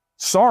 So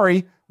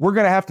sorry, we're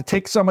going to have to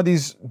take some of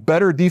these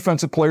better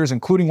defensive players,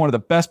 including one of the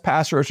best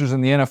pass rushers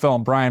in the NFL,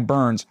 and Brian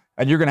Burns,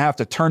 and you're going to have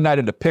to turn that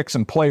into picks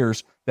and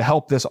players to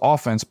help this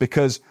offense,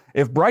 because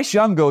if Bryce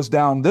Young goes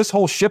down, this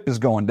whole ship is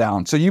going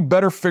down. So you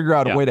better figure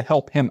out a way to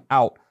help him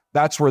out.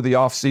 That's where the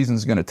offseason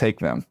is going to take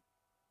them.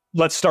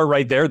 Let's start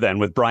right there then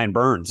with Brian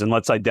Burns, and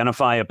let's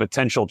identify a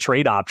potential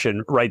trade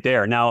option right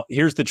there. Now,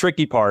 here's the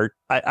tricky part.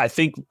 I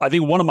think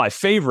one of my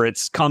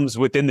favorites comes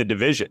within the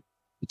division.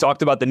 You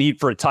talked about the need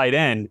for a tight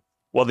end.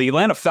 Well, the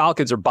Atlanta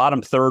Falcons are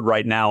bottom third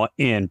right now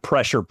in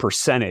pressure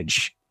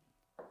percentage.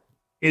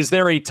 Is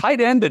there a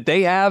tight end that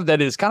they have that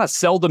is kind of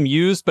seldom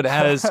used but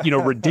has,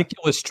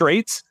 ridiculous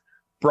traits?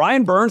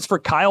 Brian Burns for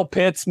Kyle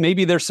Pitts.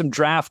 Maybe there's some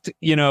draft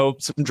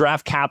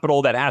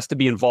capital that has to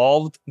be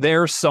involved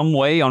there some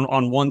way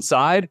on one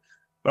side.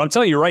 But I'm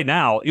telling you right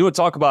now, you would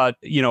talk about,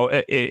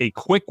 a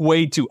quick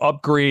way to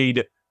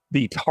upgrade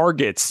the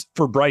targets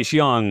for Bryce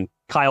Young.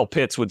 Kyle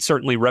Pitts would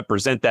certainly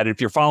represent that.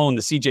 If you're following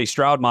the CJ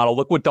Stroud model,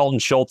 look what Dalton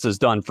Schultz has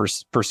done for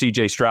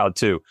CJ Stroud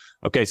too.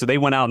 Okay, so they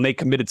went out and they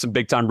committed some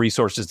big time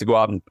resources to go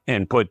out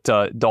and put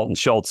Dalton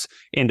Schultz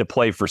into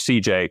play for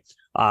CJ.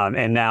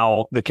 And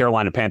now the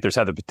Carolina Panthers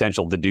have the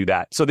potential to do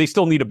that. So they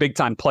still need a big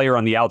time player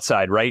on the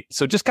outside, right?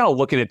 So just kind of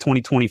looking at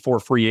 2024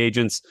 free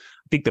agents,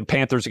 I think the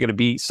Panthers are going to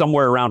be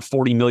somewhere around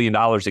 $40 million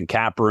in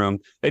cap room.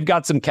 They've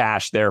got some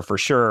cash there for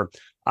sure.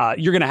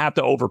 You're going to have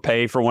to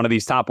overpay for one of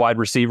these top wide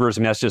receivers.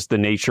 I mean, that's just the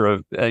nature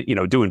of,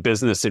 doing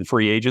business in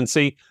free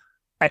agency.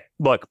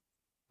 Look,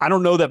 I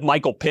don't know that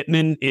Michael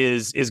Pittman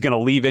is going to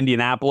leave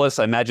Indianapolis.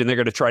 I imagine they're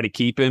going to try to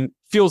keep him.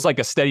 Feels like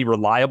a steady,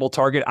 reliable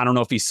target. I don't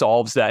know if he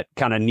solves that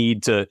kind of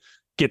need to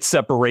get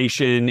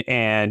separation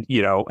and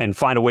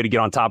find a way to get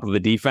on top of the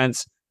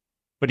defense.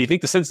 But do you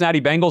think the Cincinnati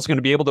Bengals are going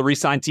to be able to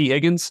re-sign T.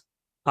 Higgins?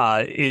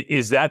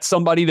 Is that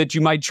somebody that you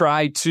might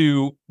try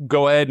to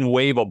go ahead and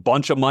wave a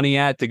bunch of money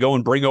at to go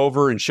and bring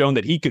over and show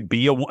that he could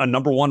be a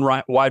number one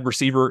wide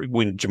receiver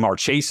when Jamar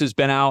Chase has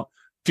been out?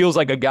 Feels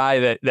like a guy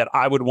that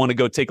I would want to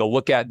go take a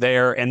look at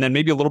there. And then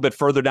maybe a little bit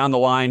further down the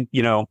line,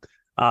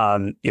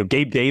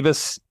 Gabe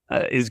Davis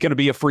is going to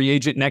be a free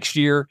agent next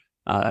year.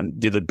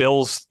 Do the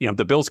Bills,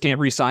 the Bills can't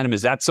re-sign him.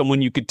 Is that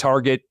someone you could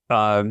target?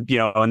 And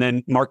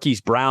then Marquise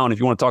Brown, if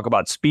you want to talk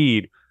about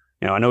speed,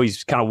 I know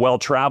he's kind of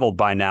well-traveled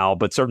by now,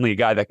 but certainly a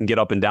guy that can get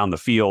up and down the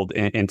field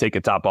and take a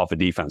top off of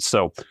defense.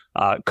 So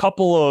a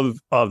couple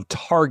of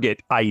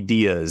target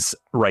ideas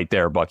right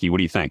there, Bucky. What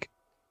do you think?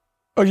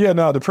 Oh, yeah,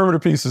 no, the perimeter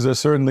pieces are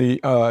certainly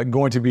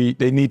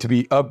they need to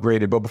be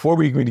upgraded. But before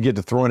we even get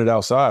to throwing it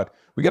outside,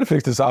 we got to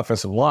fix this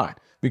offensive line.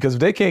 Because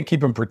if they can't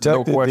keep him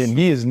protected, then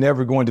he is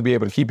never going to be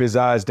able to keep his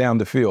eyes down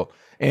the field.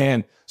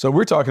 And so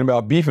we're talking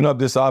about beefing up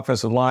this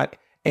offensive line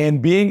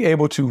and being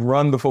able to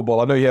run the football.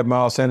 I know you have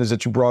Miles Sanders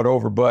that you brought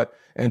over, but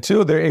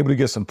until they're able to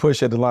get some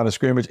push at the line of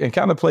scrimmage and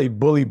kind of play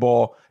bully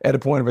ball at a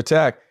point of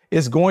attack,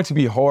 it's going to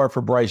be hard for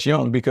Bryce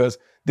Young because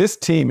this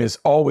team is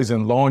always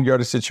in long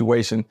yardage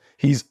situation.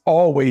 He's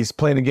always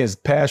playing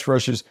against pass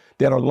rushers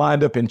that are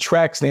lined up in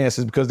track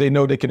stances because they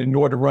know they can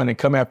ignore the run and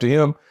come after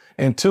him.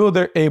 Until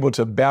they're able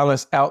to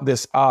balance out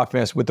this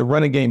offense with the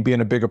running game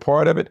being a bigger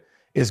part of it,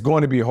 it's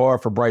going to be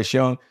hard for Bryce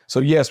Young. So,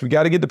 yes, we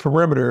got to get the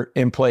perimeter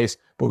in place,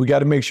 but we got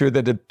to make sure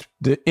that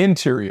the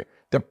interior,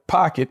 the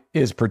pocket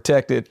is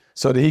protected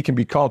so that he can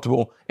be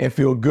comfortable and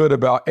feel good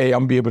about, hey, I'm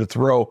going to be able to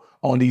throw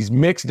on these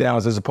mixed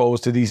downs as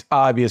opposed to these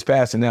obvious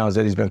passing downs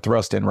that he's been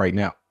thrust in right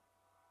now.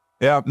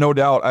 Yeah, no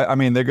doubt. I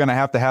mean, they're going to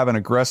have an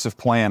aggressive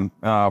plan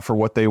for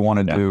what they want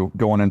to do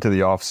going into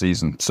the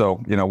offseason.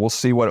 So, we'll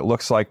see what it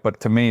looks like.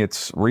 But to me,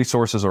 it's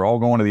resources are all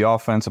going to the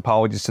offense.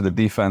 Apologies to the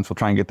defense. We'll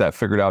try and get that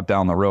figured out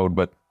down the road.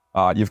 But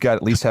you've got to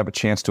at least have a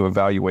chance to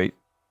evaluate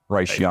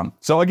Bryce Young.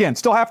 So, again,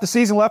 still half the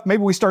season left.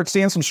 Maybe we start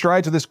seeing some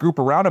strides with this group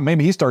around him.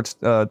 Maybe he starts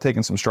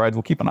taking some strides.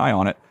 We'll keep an eye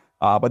on it.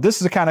 But this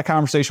is the kind of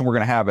conversation we're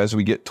going to have as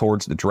we get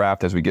towards the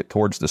draft, as we get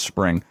towards the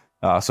spring.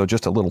 So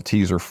just a little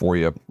teaser for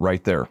you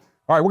right there.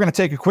 All right, we're going to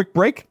take a quick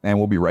break, and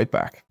we'll be right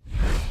back.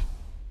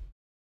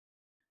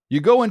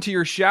 You go into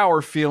your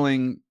shower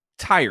feeling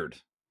tired,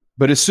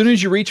 but as soon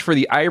as you reach for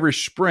the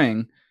Irish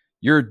Spring,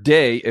 your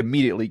day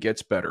immediately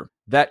gets better.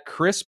 That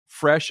crisp,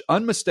 fresh,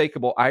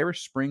 unmistakable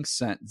Irish Spring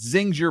scent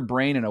zings your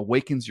brain and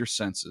awakens your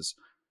senses.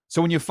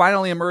 So when you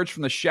finally emerge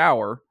from the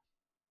shower,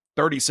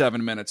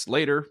 37 minutes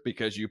later,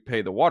 because you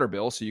pay the water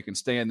bill so you can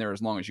stay in there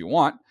as long as you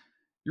want,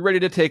 you're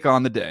ready to take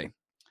on the day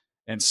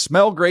and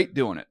smell great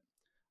doing it.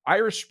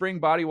 Irish Spring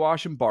Body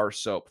Wash and Bar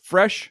Soap.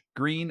 Fresh,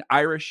 green,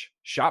 Irish.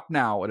 Shop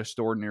now at a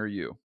store near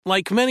you.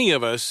 Like many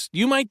of us,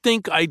 you might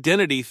think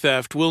identity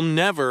theft will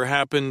never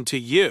happen to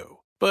you.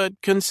 But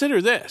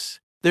consider this.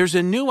 There's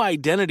a new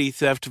identity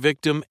theft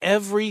victim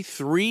every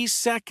 3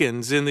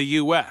 seconds in the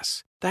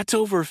U.S. That's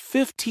over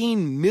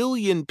 15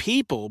 million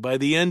people by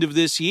the end of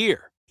this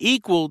year.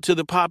 equal to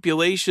the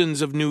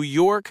populations of New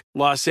York,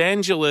 Los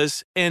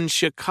Angeles, and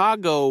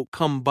Chicago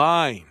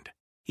combined.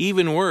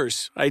 Even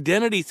worse,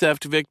 identity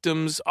theft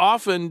victims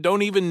often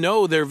don't even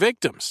know they're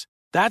victims.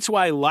 That's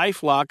why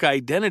LifeLock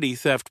Identity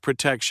Theft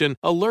Protection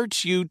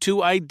alerts you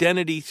to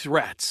identity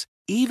threats,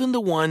 even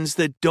the ones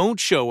that don't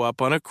show up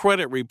on a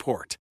credit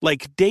report,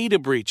 like data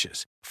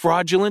breaches,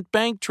 fraudulent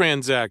bank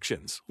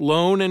transactions,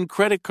 loan and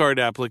credit card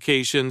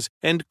applications,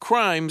 and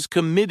crimes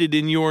committed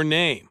in your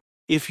name.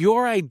 If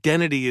your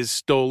identity is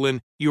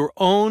stolen, your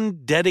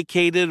own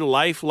dedicated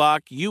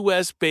LifeLock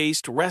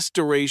U.S.-based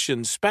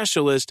restoration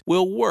specialist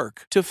will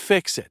work to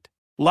fix it.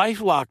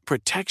 LifeLock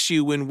protects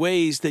you in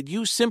ways that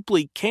you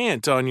simply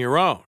can't on your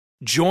own.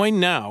 Join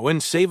now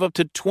and save up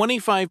to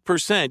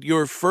 25%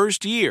 your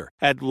first year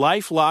at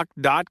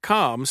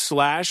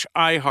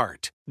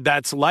LifeLock.com/iHeart.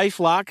 That's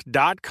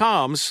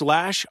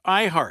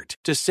LifeLock.com/iHeart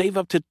to save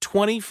up to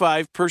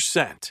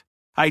 25%.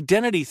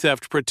 Identity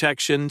theft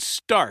protection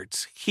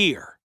starts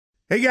here.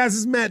 Hey guys, this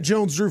is Matt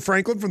Jones, Drew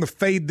Franklin from the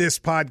Fade This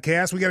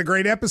podcast. We got a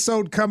great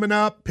episode coming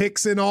up,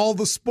 picks in all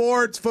the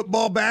sports,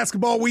 football,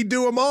 basketball, we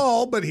do them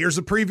all, but here's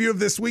a preview of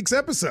this week's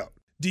episode.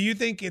 Do you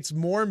think it's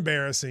more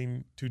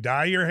embarrassing to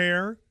dye your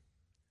hair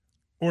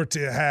or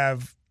to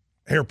have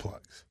hair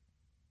plugs?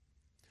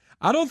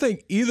 I don't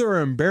think either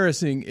are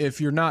embarrassing if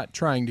you're not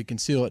trying to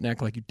conceal it and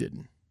act like you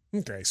didn't.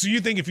 Okay, so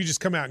you think if you just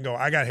come out and go,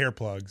 I got hair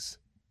plugs.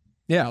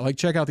 Yeah, like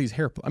check out these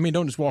hair plugs. I mean,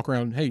 don't just walk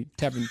around, hey,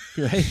 tapping,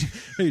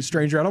 hey,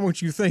 stranger, I don't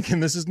want you thinking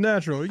this is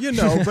natural, but I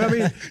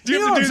mean. Do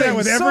you have to do that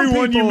with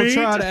everyone you meet?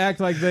 Try to act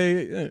like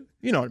they,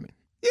 you know what I mean?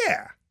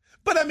 Yeah,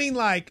 but I mean,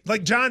 like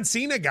John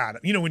Cena got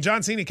it. You know, when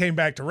John Cena came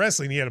back to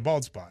wrestling, he had a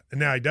bald spot, and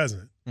now he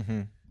doesn't.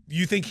 Mm-hmm.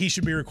 You think he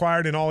should be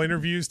required in all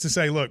interviews to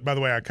say, look, by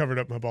the way, I covered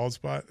up my bald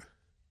spot?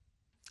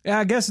 Yeah,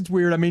 I guess it's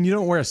weird. I mean, you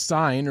don't wear a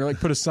sign or like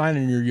put a sign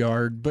in your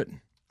yard, but.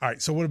 All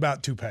right, so what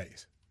about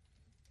toupees?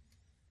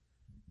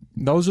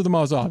 Those are the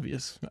most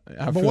obvious.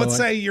 But let's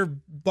say you're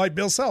like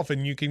Bill Self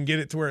and you can get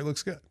it to where it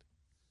looks good.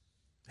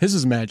 His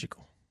is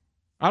magical.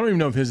 I don't even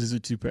know if his is a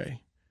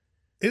toupee.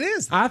 It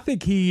is. I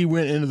think he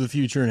went into the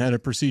future and had a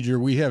procedure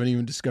we haven't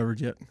even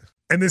discovered yet.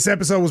 And this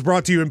episode was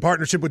brought to you in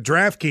partnership with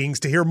DraftKings.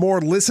 To hear more,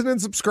 listen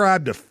and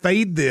subscribe to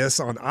Fade This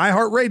on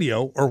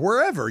iHeartRadio or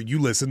wherever you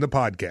listen to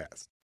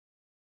podcasts.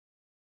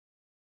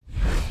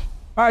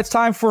 All right, it's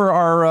time for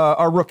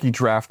our rookie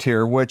draft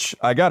here, which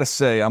I got to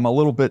say, I'm a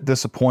little bit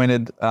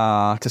disappointed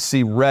to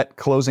see Rhett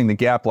closing the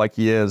gap like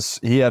he is.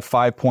 He had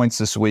 5 points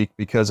this week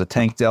because of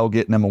Tank Dell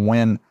getting him a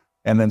win.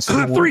 And then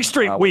 3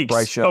 straight weeks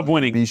Bryce of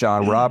winning.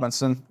 Bijan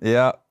Robinson.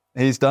 Yeah,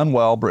 he's done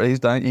well.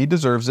 He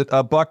deserves it.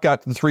 Buck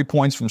got the 3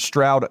 points from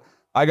Stroud.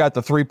 I got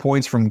the 3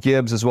 points from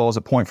Gibbs as well as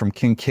a point from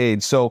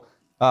Kincaid. So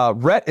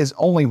Rhett is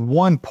only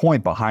 1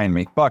 point behind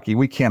me. Bucky,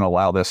 we can't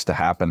allow this to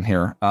happen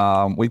here.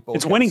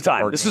 It's winning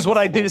time. This is what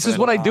I do. This is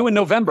what I do in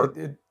November.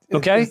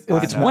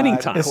 It's winning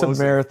time. It's a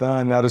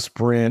marathon, not a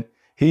sprint.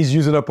 He's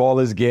using up all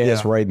his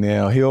gas right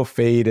now. He'll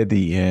fade at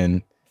the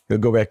end. He'll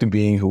go back to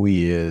being who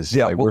he is.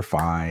 Yeah, we're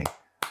fine.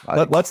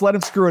 Let's let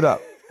him screw it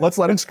up.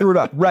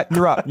 Rhett,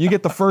 you're up. You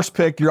get the first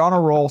pick. You're on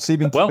a roll. See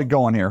if you can keep it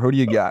going here. Who do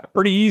you got?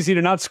 Pretty easy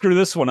to not screw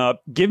this one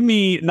up. Give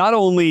me not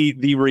only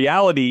the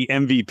reality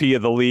MVP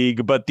of the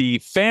league, but the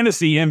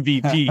fantasy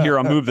MVP here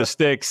on Move the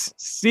Sticks.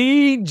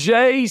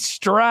 C.J.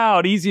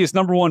 Stroud, easiest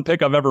number 1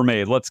 pick I've ever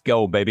made. Let's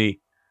go, baby.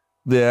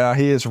 Yeah,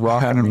 he is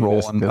rocking and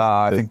rolling.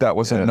 I think that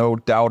was a no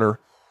doubter.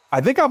 I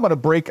think I'm going to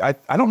break. I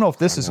don't know if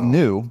this is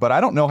new, but I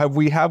don't know. Have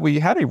we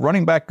had a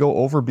running back go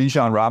over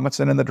Bijan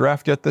Robinson in the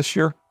draft yet this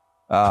year?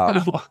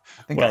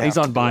 He's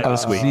on bye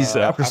this week.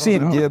 After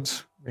seeing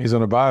Gibbs, he's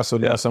on a bye, so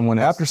someone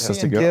after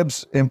seeing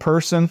Gibbs in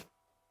person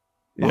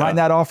behind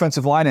that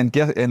offensive line, and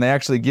they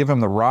actually give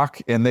him the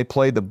rock, and they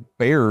play the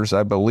Bears,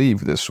 I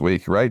believe, this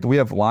week. Right? Do we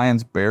have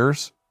Lions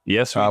Bears?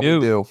 Yes, we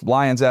do.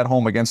 Lions at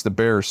home against the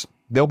Bears.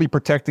 They'll be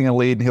protecting a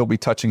lead, and he'll be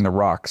touching the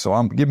rock.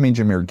 So give me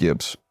Jahmyr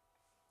Gibbs.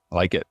 I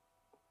like it.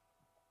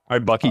 All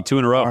right, Bucky, 2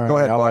 in a row. Go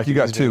ahead, Buck. You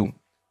got 2.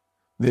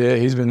 Yeah,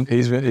 he's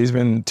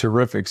been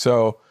terrific.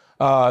 So.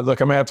 Look,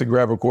 I'm going to have to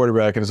grab a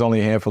quarterback, and there's only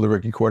a handful of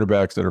rookie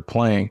quarterbacks that are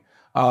playing.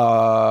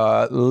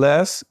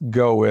 Let's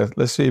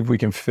see if we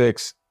can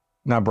fix,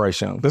 not Bryce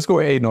Young. Let's go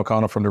with Aiden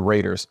O'Connell from the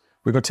Raiders.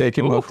 We're going to take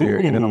him up there,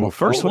 and then I'm going to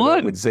first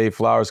one with Zay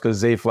Flowers because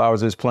Zay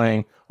Flowers is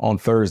playing on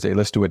Thursday.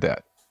 Let's do it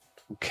that.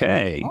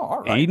 Okay.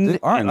 All right. Aiden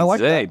and I like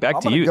Zay. That.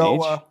 Back to you,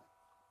 Deej.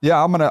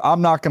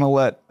 I'm not going to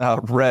let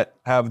Rhett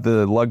have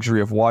the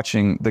luxury of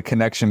watching the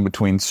connection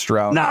between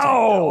Stroud and Tank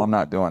Dell. I'm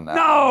not doing that.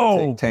 No.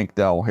 Take Tank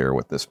Dell here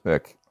with this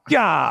pick.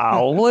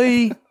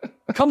 Golly.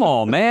 Come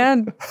on,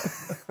 man.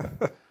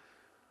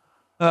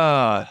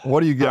 What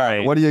do you got?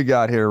 Right. What do you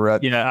got here,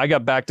 Rhett? Yeah, I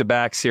got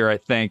back-to-backs here, I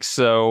think.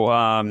 So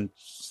I'm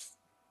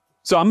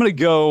going to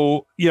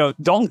go,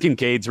 Dalton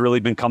Kincaid's really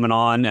been coming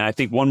on, and I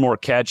think one more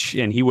catch,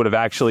 and he would have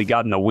actually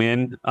gotten a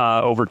win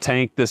over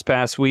Tank this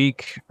past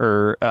week,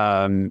 or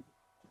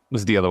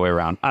was it the other way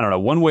around? I don't know.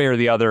 One way or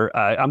the other,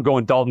 I'm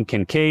going Dalton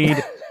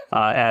Kincaid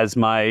as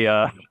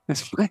my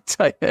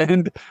tight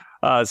end.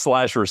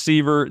 /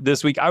 receiver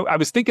this week. I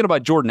was thinking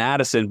about Jordan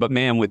Addison, but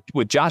man,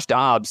 with Josh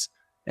Dobbs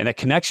and a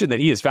connection that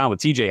he has found with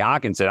TJ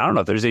Hawkinson. I don't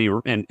know if there's any,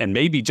 and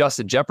maybe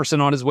Justin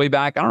Jefferson on his way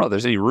back. I don't know if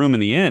there's any room in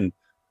the inn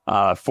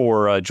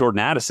for Jordan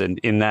Addison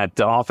in that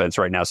offense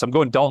right now. So I'm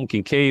going Dalton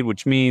Kincaid,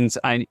 which means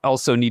I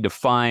also need to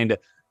find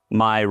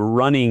my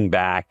running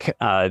back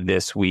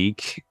this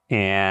week.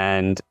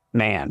 And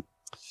man,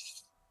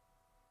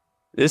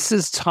 this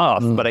is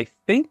tough, but I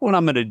think what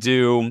I'm going to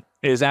do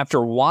is, after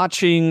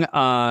watching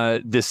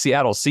the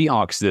Seattle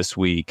Seahawks this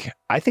week,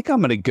 I think I'm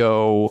going to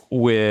go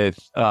with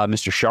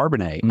Mr.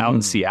 Charbonnet out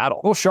in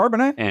Seattle. Little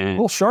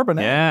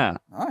Charbonnet. Yeah.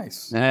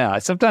 Nice. Yeah.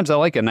 Sometimes I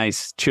like a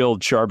nice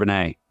chilled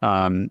Charbonnet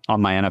on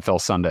my NFL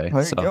Sunday.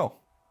 There you go.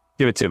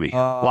 Give it to me.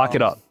 Lock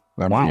it up.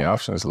 Not many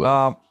options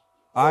left.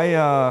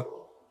 I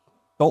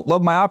don't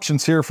love my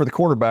options here for the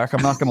quarterback.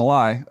 I'm not going to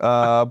lie.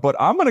 But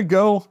I'm going to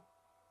go.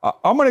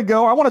 I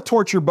want to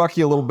torture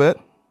Bucky a little bit.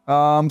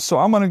 So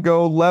I'm going to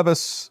go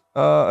Levis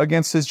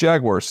against his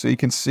Jaguars, so you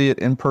can see it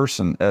in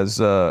person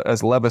as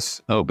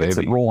Levis gets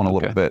it rolling a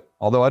little bit.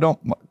 Although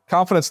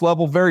confidence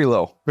level very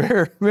low,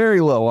 very,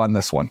 very low on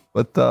this one.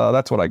 But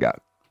that's what I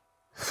got.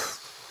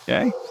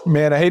 Okay,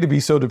 man, I hate to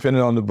be so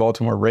dependent on the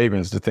Baltimore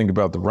Ravens to think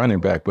about the running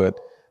back, but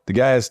the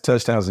guy has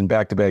touchdowns in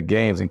back-to-back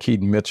games, and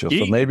Keaton Mitchell.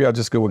 So maybe I'll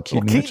just go with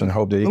Keaton Mitchell and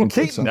hope that he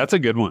can That's a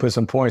good one. Put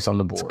some points on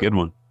the board. That's a good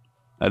one.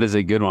 That is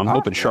a good one. I'm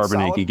hoping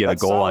Charbonnet can get a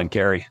goal line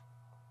carry.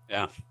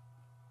 Yeah.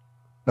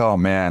 Oh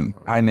man,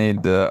 I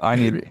need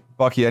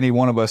Bucky. I need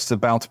one of us to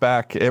bounce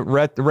back.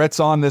 Rhett's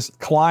on this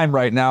climb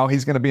right now.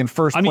 He's going to be in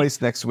first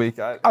place next week.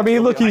 I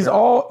mean, look, he's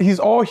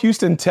all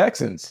Houston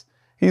Texans.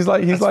 He's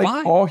like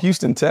fine. All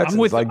Houston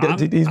Texans.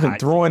 He's been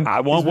throwing.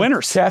 I want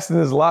winners. Casting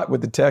his lot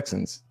with the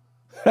Texans.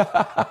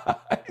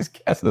 He's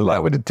casting his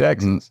lot with the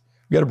Texans.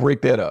 We got to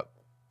break that up.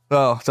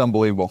 Oh, it's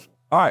unbelievable.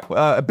 All right,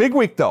 a big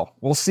week though.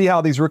 We'll see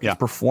how these rookies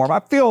perform. I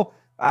feel.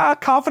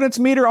 Confidence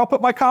meter, I'll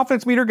put my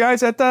confidence meter,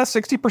 guys, at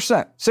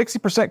 60%.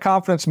 60%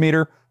 confidence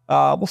meter.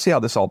 We'll see how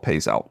this all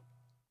pays out.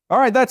 All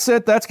right, that's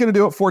it. That's going to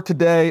do it for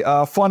today.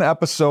 Fun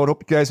episode.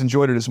 Hope you guys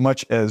enjoyed it as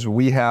much as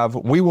we have.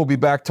 We will be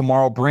back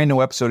tomorrow. Brand new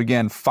episode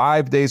again,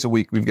 5 days a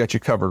week. We've got you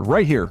covered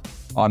right here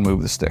on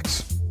Move the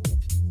Sticks.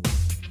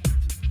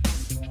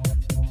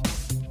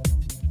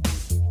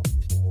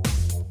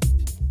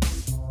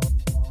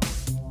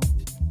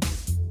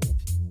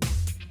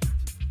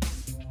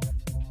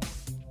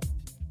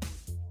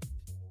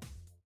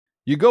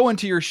 You go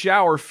into your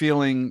shower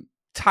feeling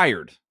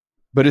tired,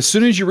 but as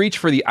soon as you reach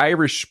for the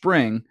Irish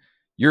Spring,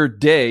 your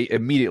day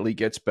immediately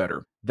gets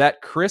better.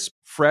 That crisp,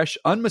 fresh,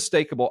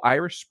 unmistakable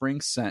Irish Spring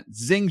scent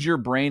zings your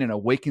brain and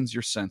awakens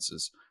your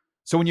senses.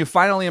 So when you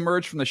finally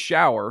emerge from the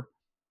shower,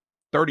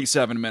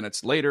 37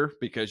 minutes later,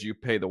 because you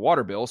pay the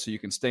water bill so you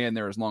can stay in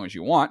there as long as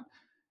you want,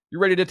 you're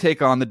ready to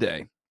take on the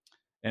day.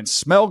 And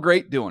smell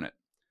great doing it.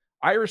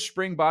 Irish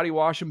Spring Body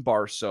Wash and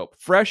Bar Soap.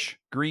 Fresh,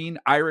 green,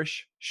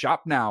 Irish.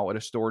 Shop now at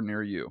a store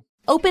near you.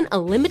 Open a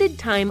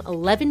limited-time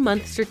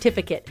 11-month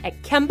certificate at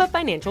Kemba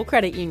Financial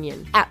Credit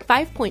Union. At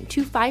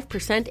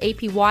 5.25%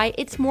 APY,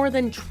 it's more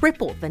than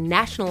triple the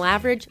national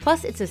average,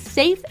 plus it's a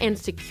safe and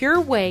secure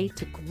way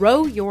to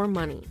grow your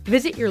money.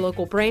 Visit your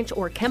local branch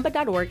or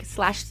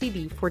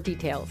kemba.org/CD for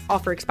details.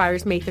 Offer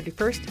expires May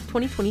 31st,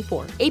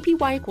 2024.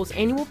 APY equals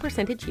annual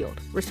percentage yield.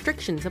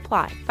 Restrictions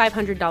apply.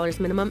 $500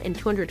 minimum and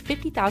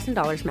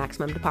 $250,000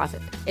 maximum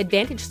deposit.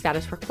 Advantage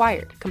status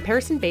required.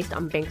 Comparison based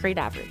on bank rate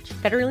average.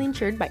 Federally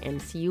insured by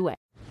NCUA.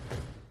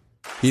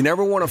 You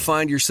never want to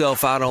find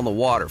yourself out on the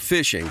water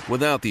fishing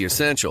without the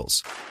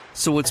essentials.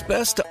 So it's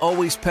best to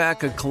always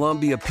pack a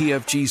Columbia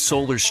PFG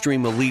Solar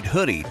Stream Elite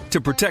hoodie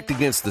to protect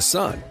against the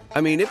sun.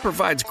 I mean, it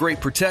provides great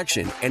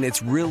protection and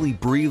it's really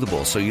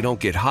breathable so you don't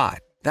get hot.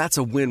 That's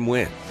a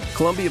win-win.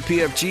 Columbia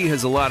PFG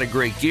has a lot of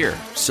great gear.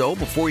 So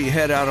before you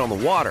head out on the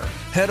water,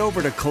 head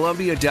over to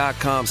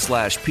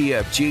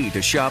Columbia.com/PFG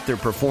to shop their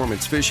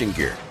performance fishing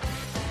gear.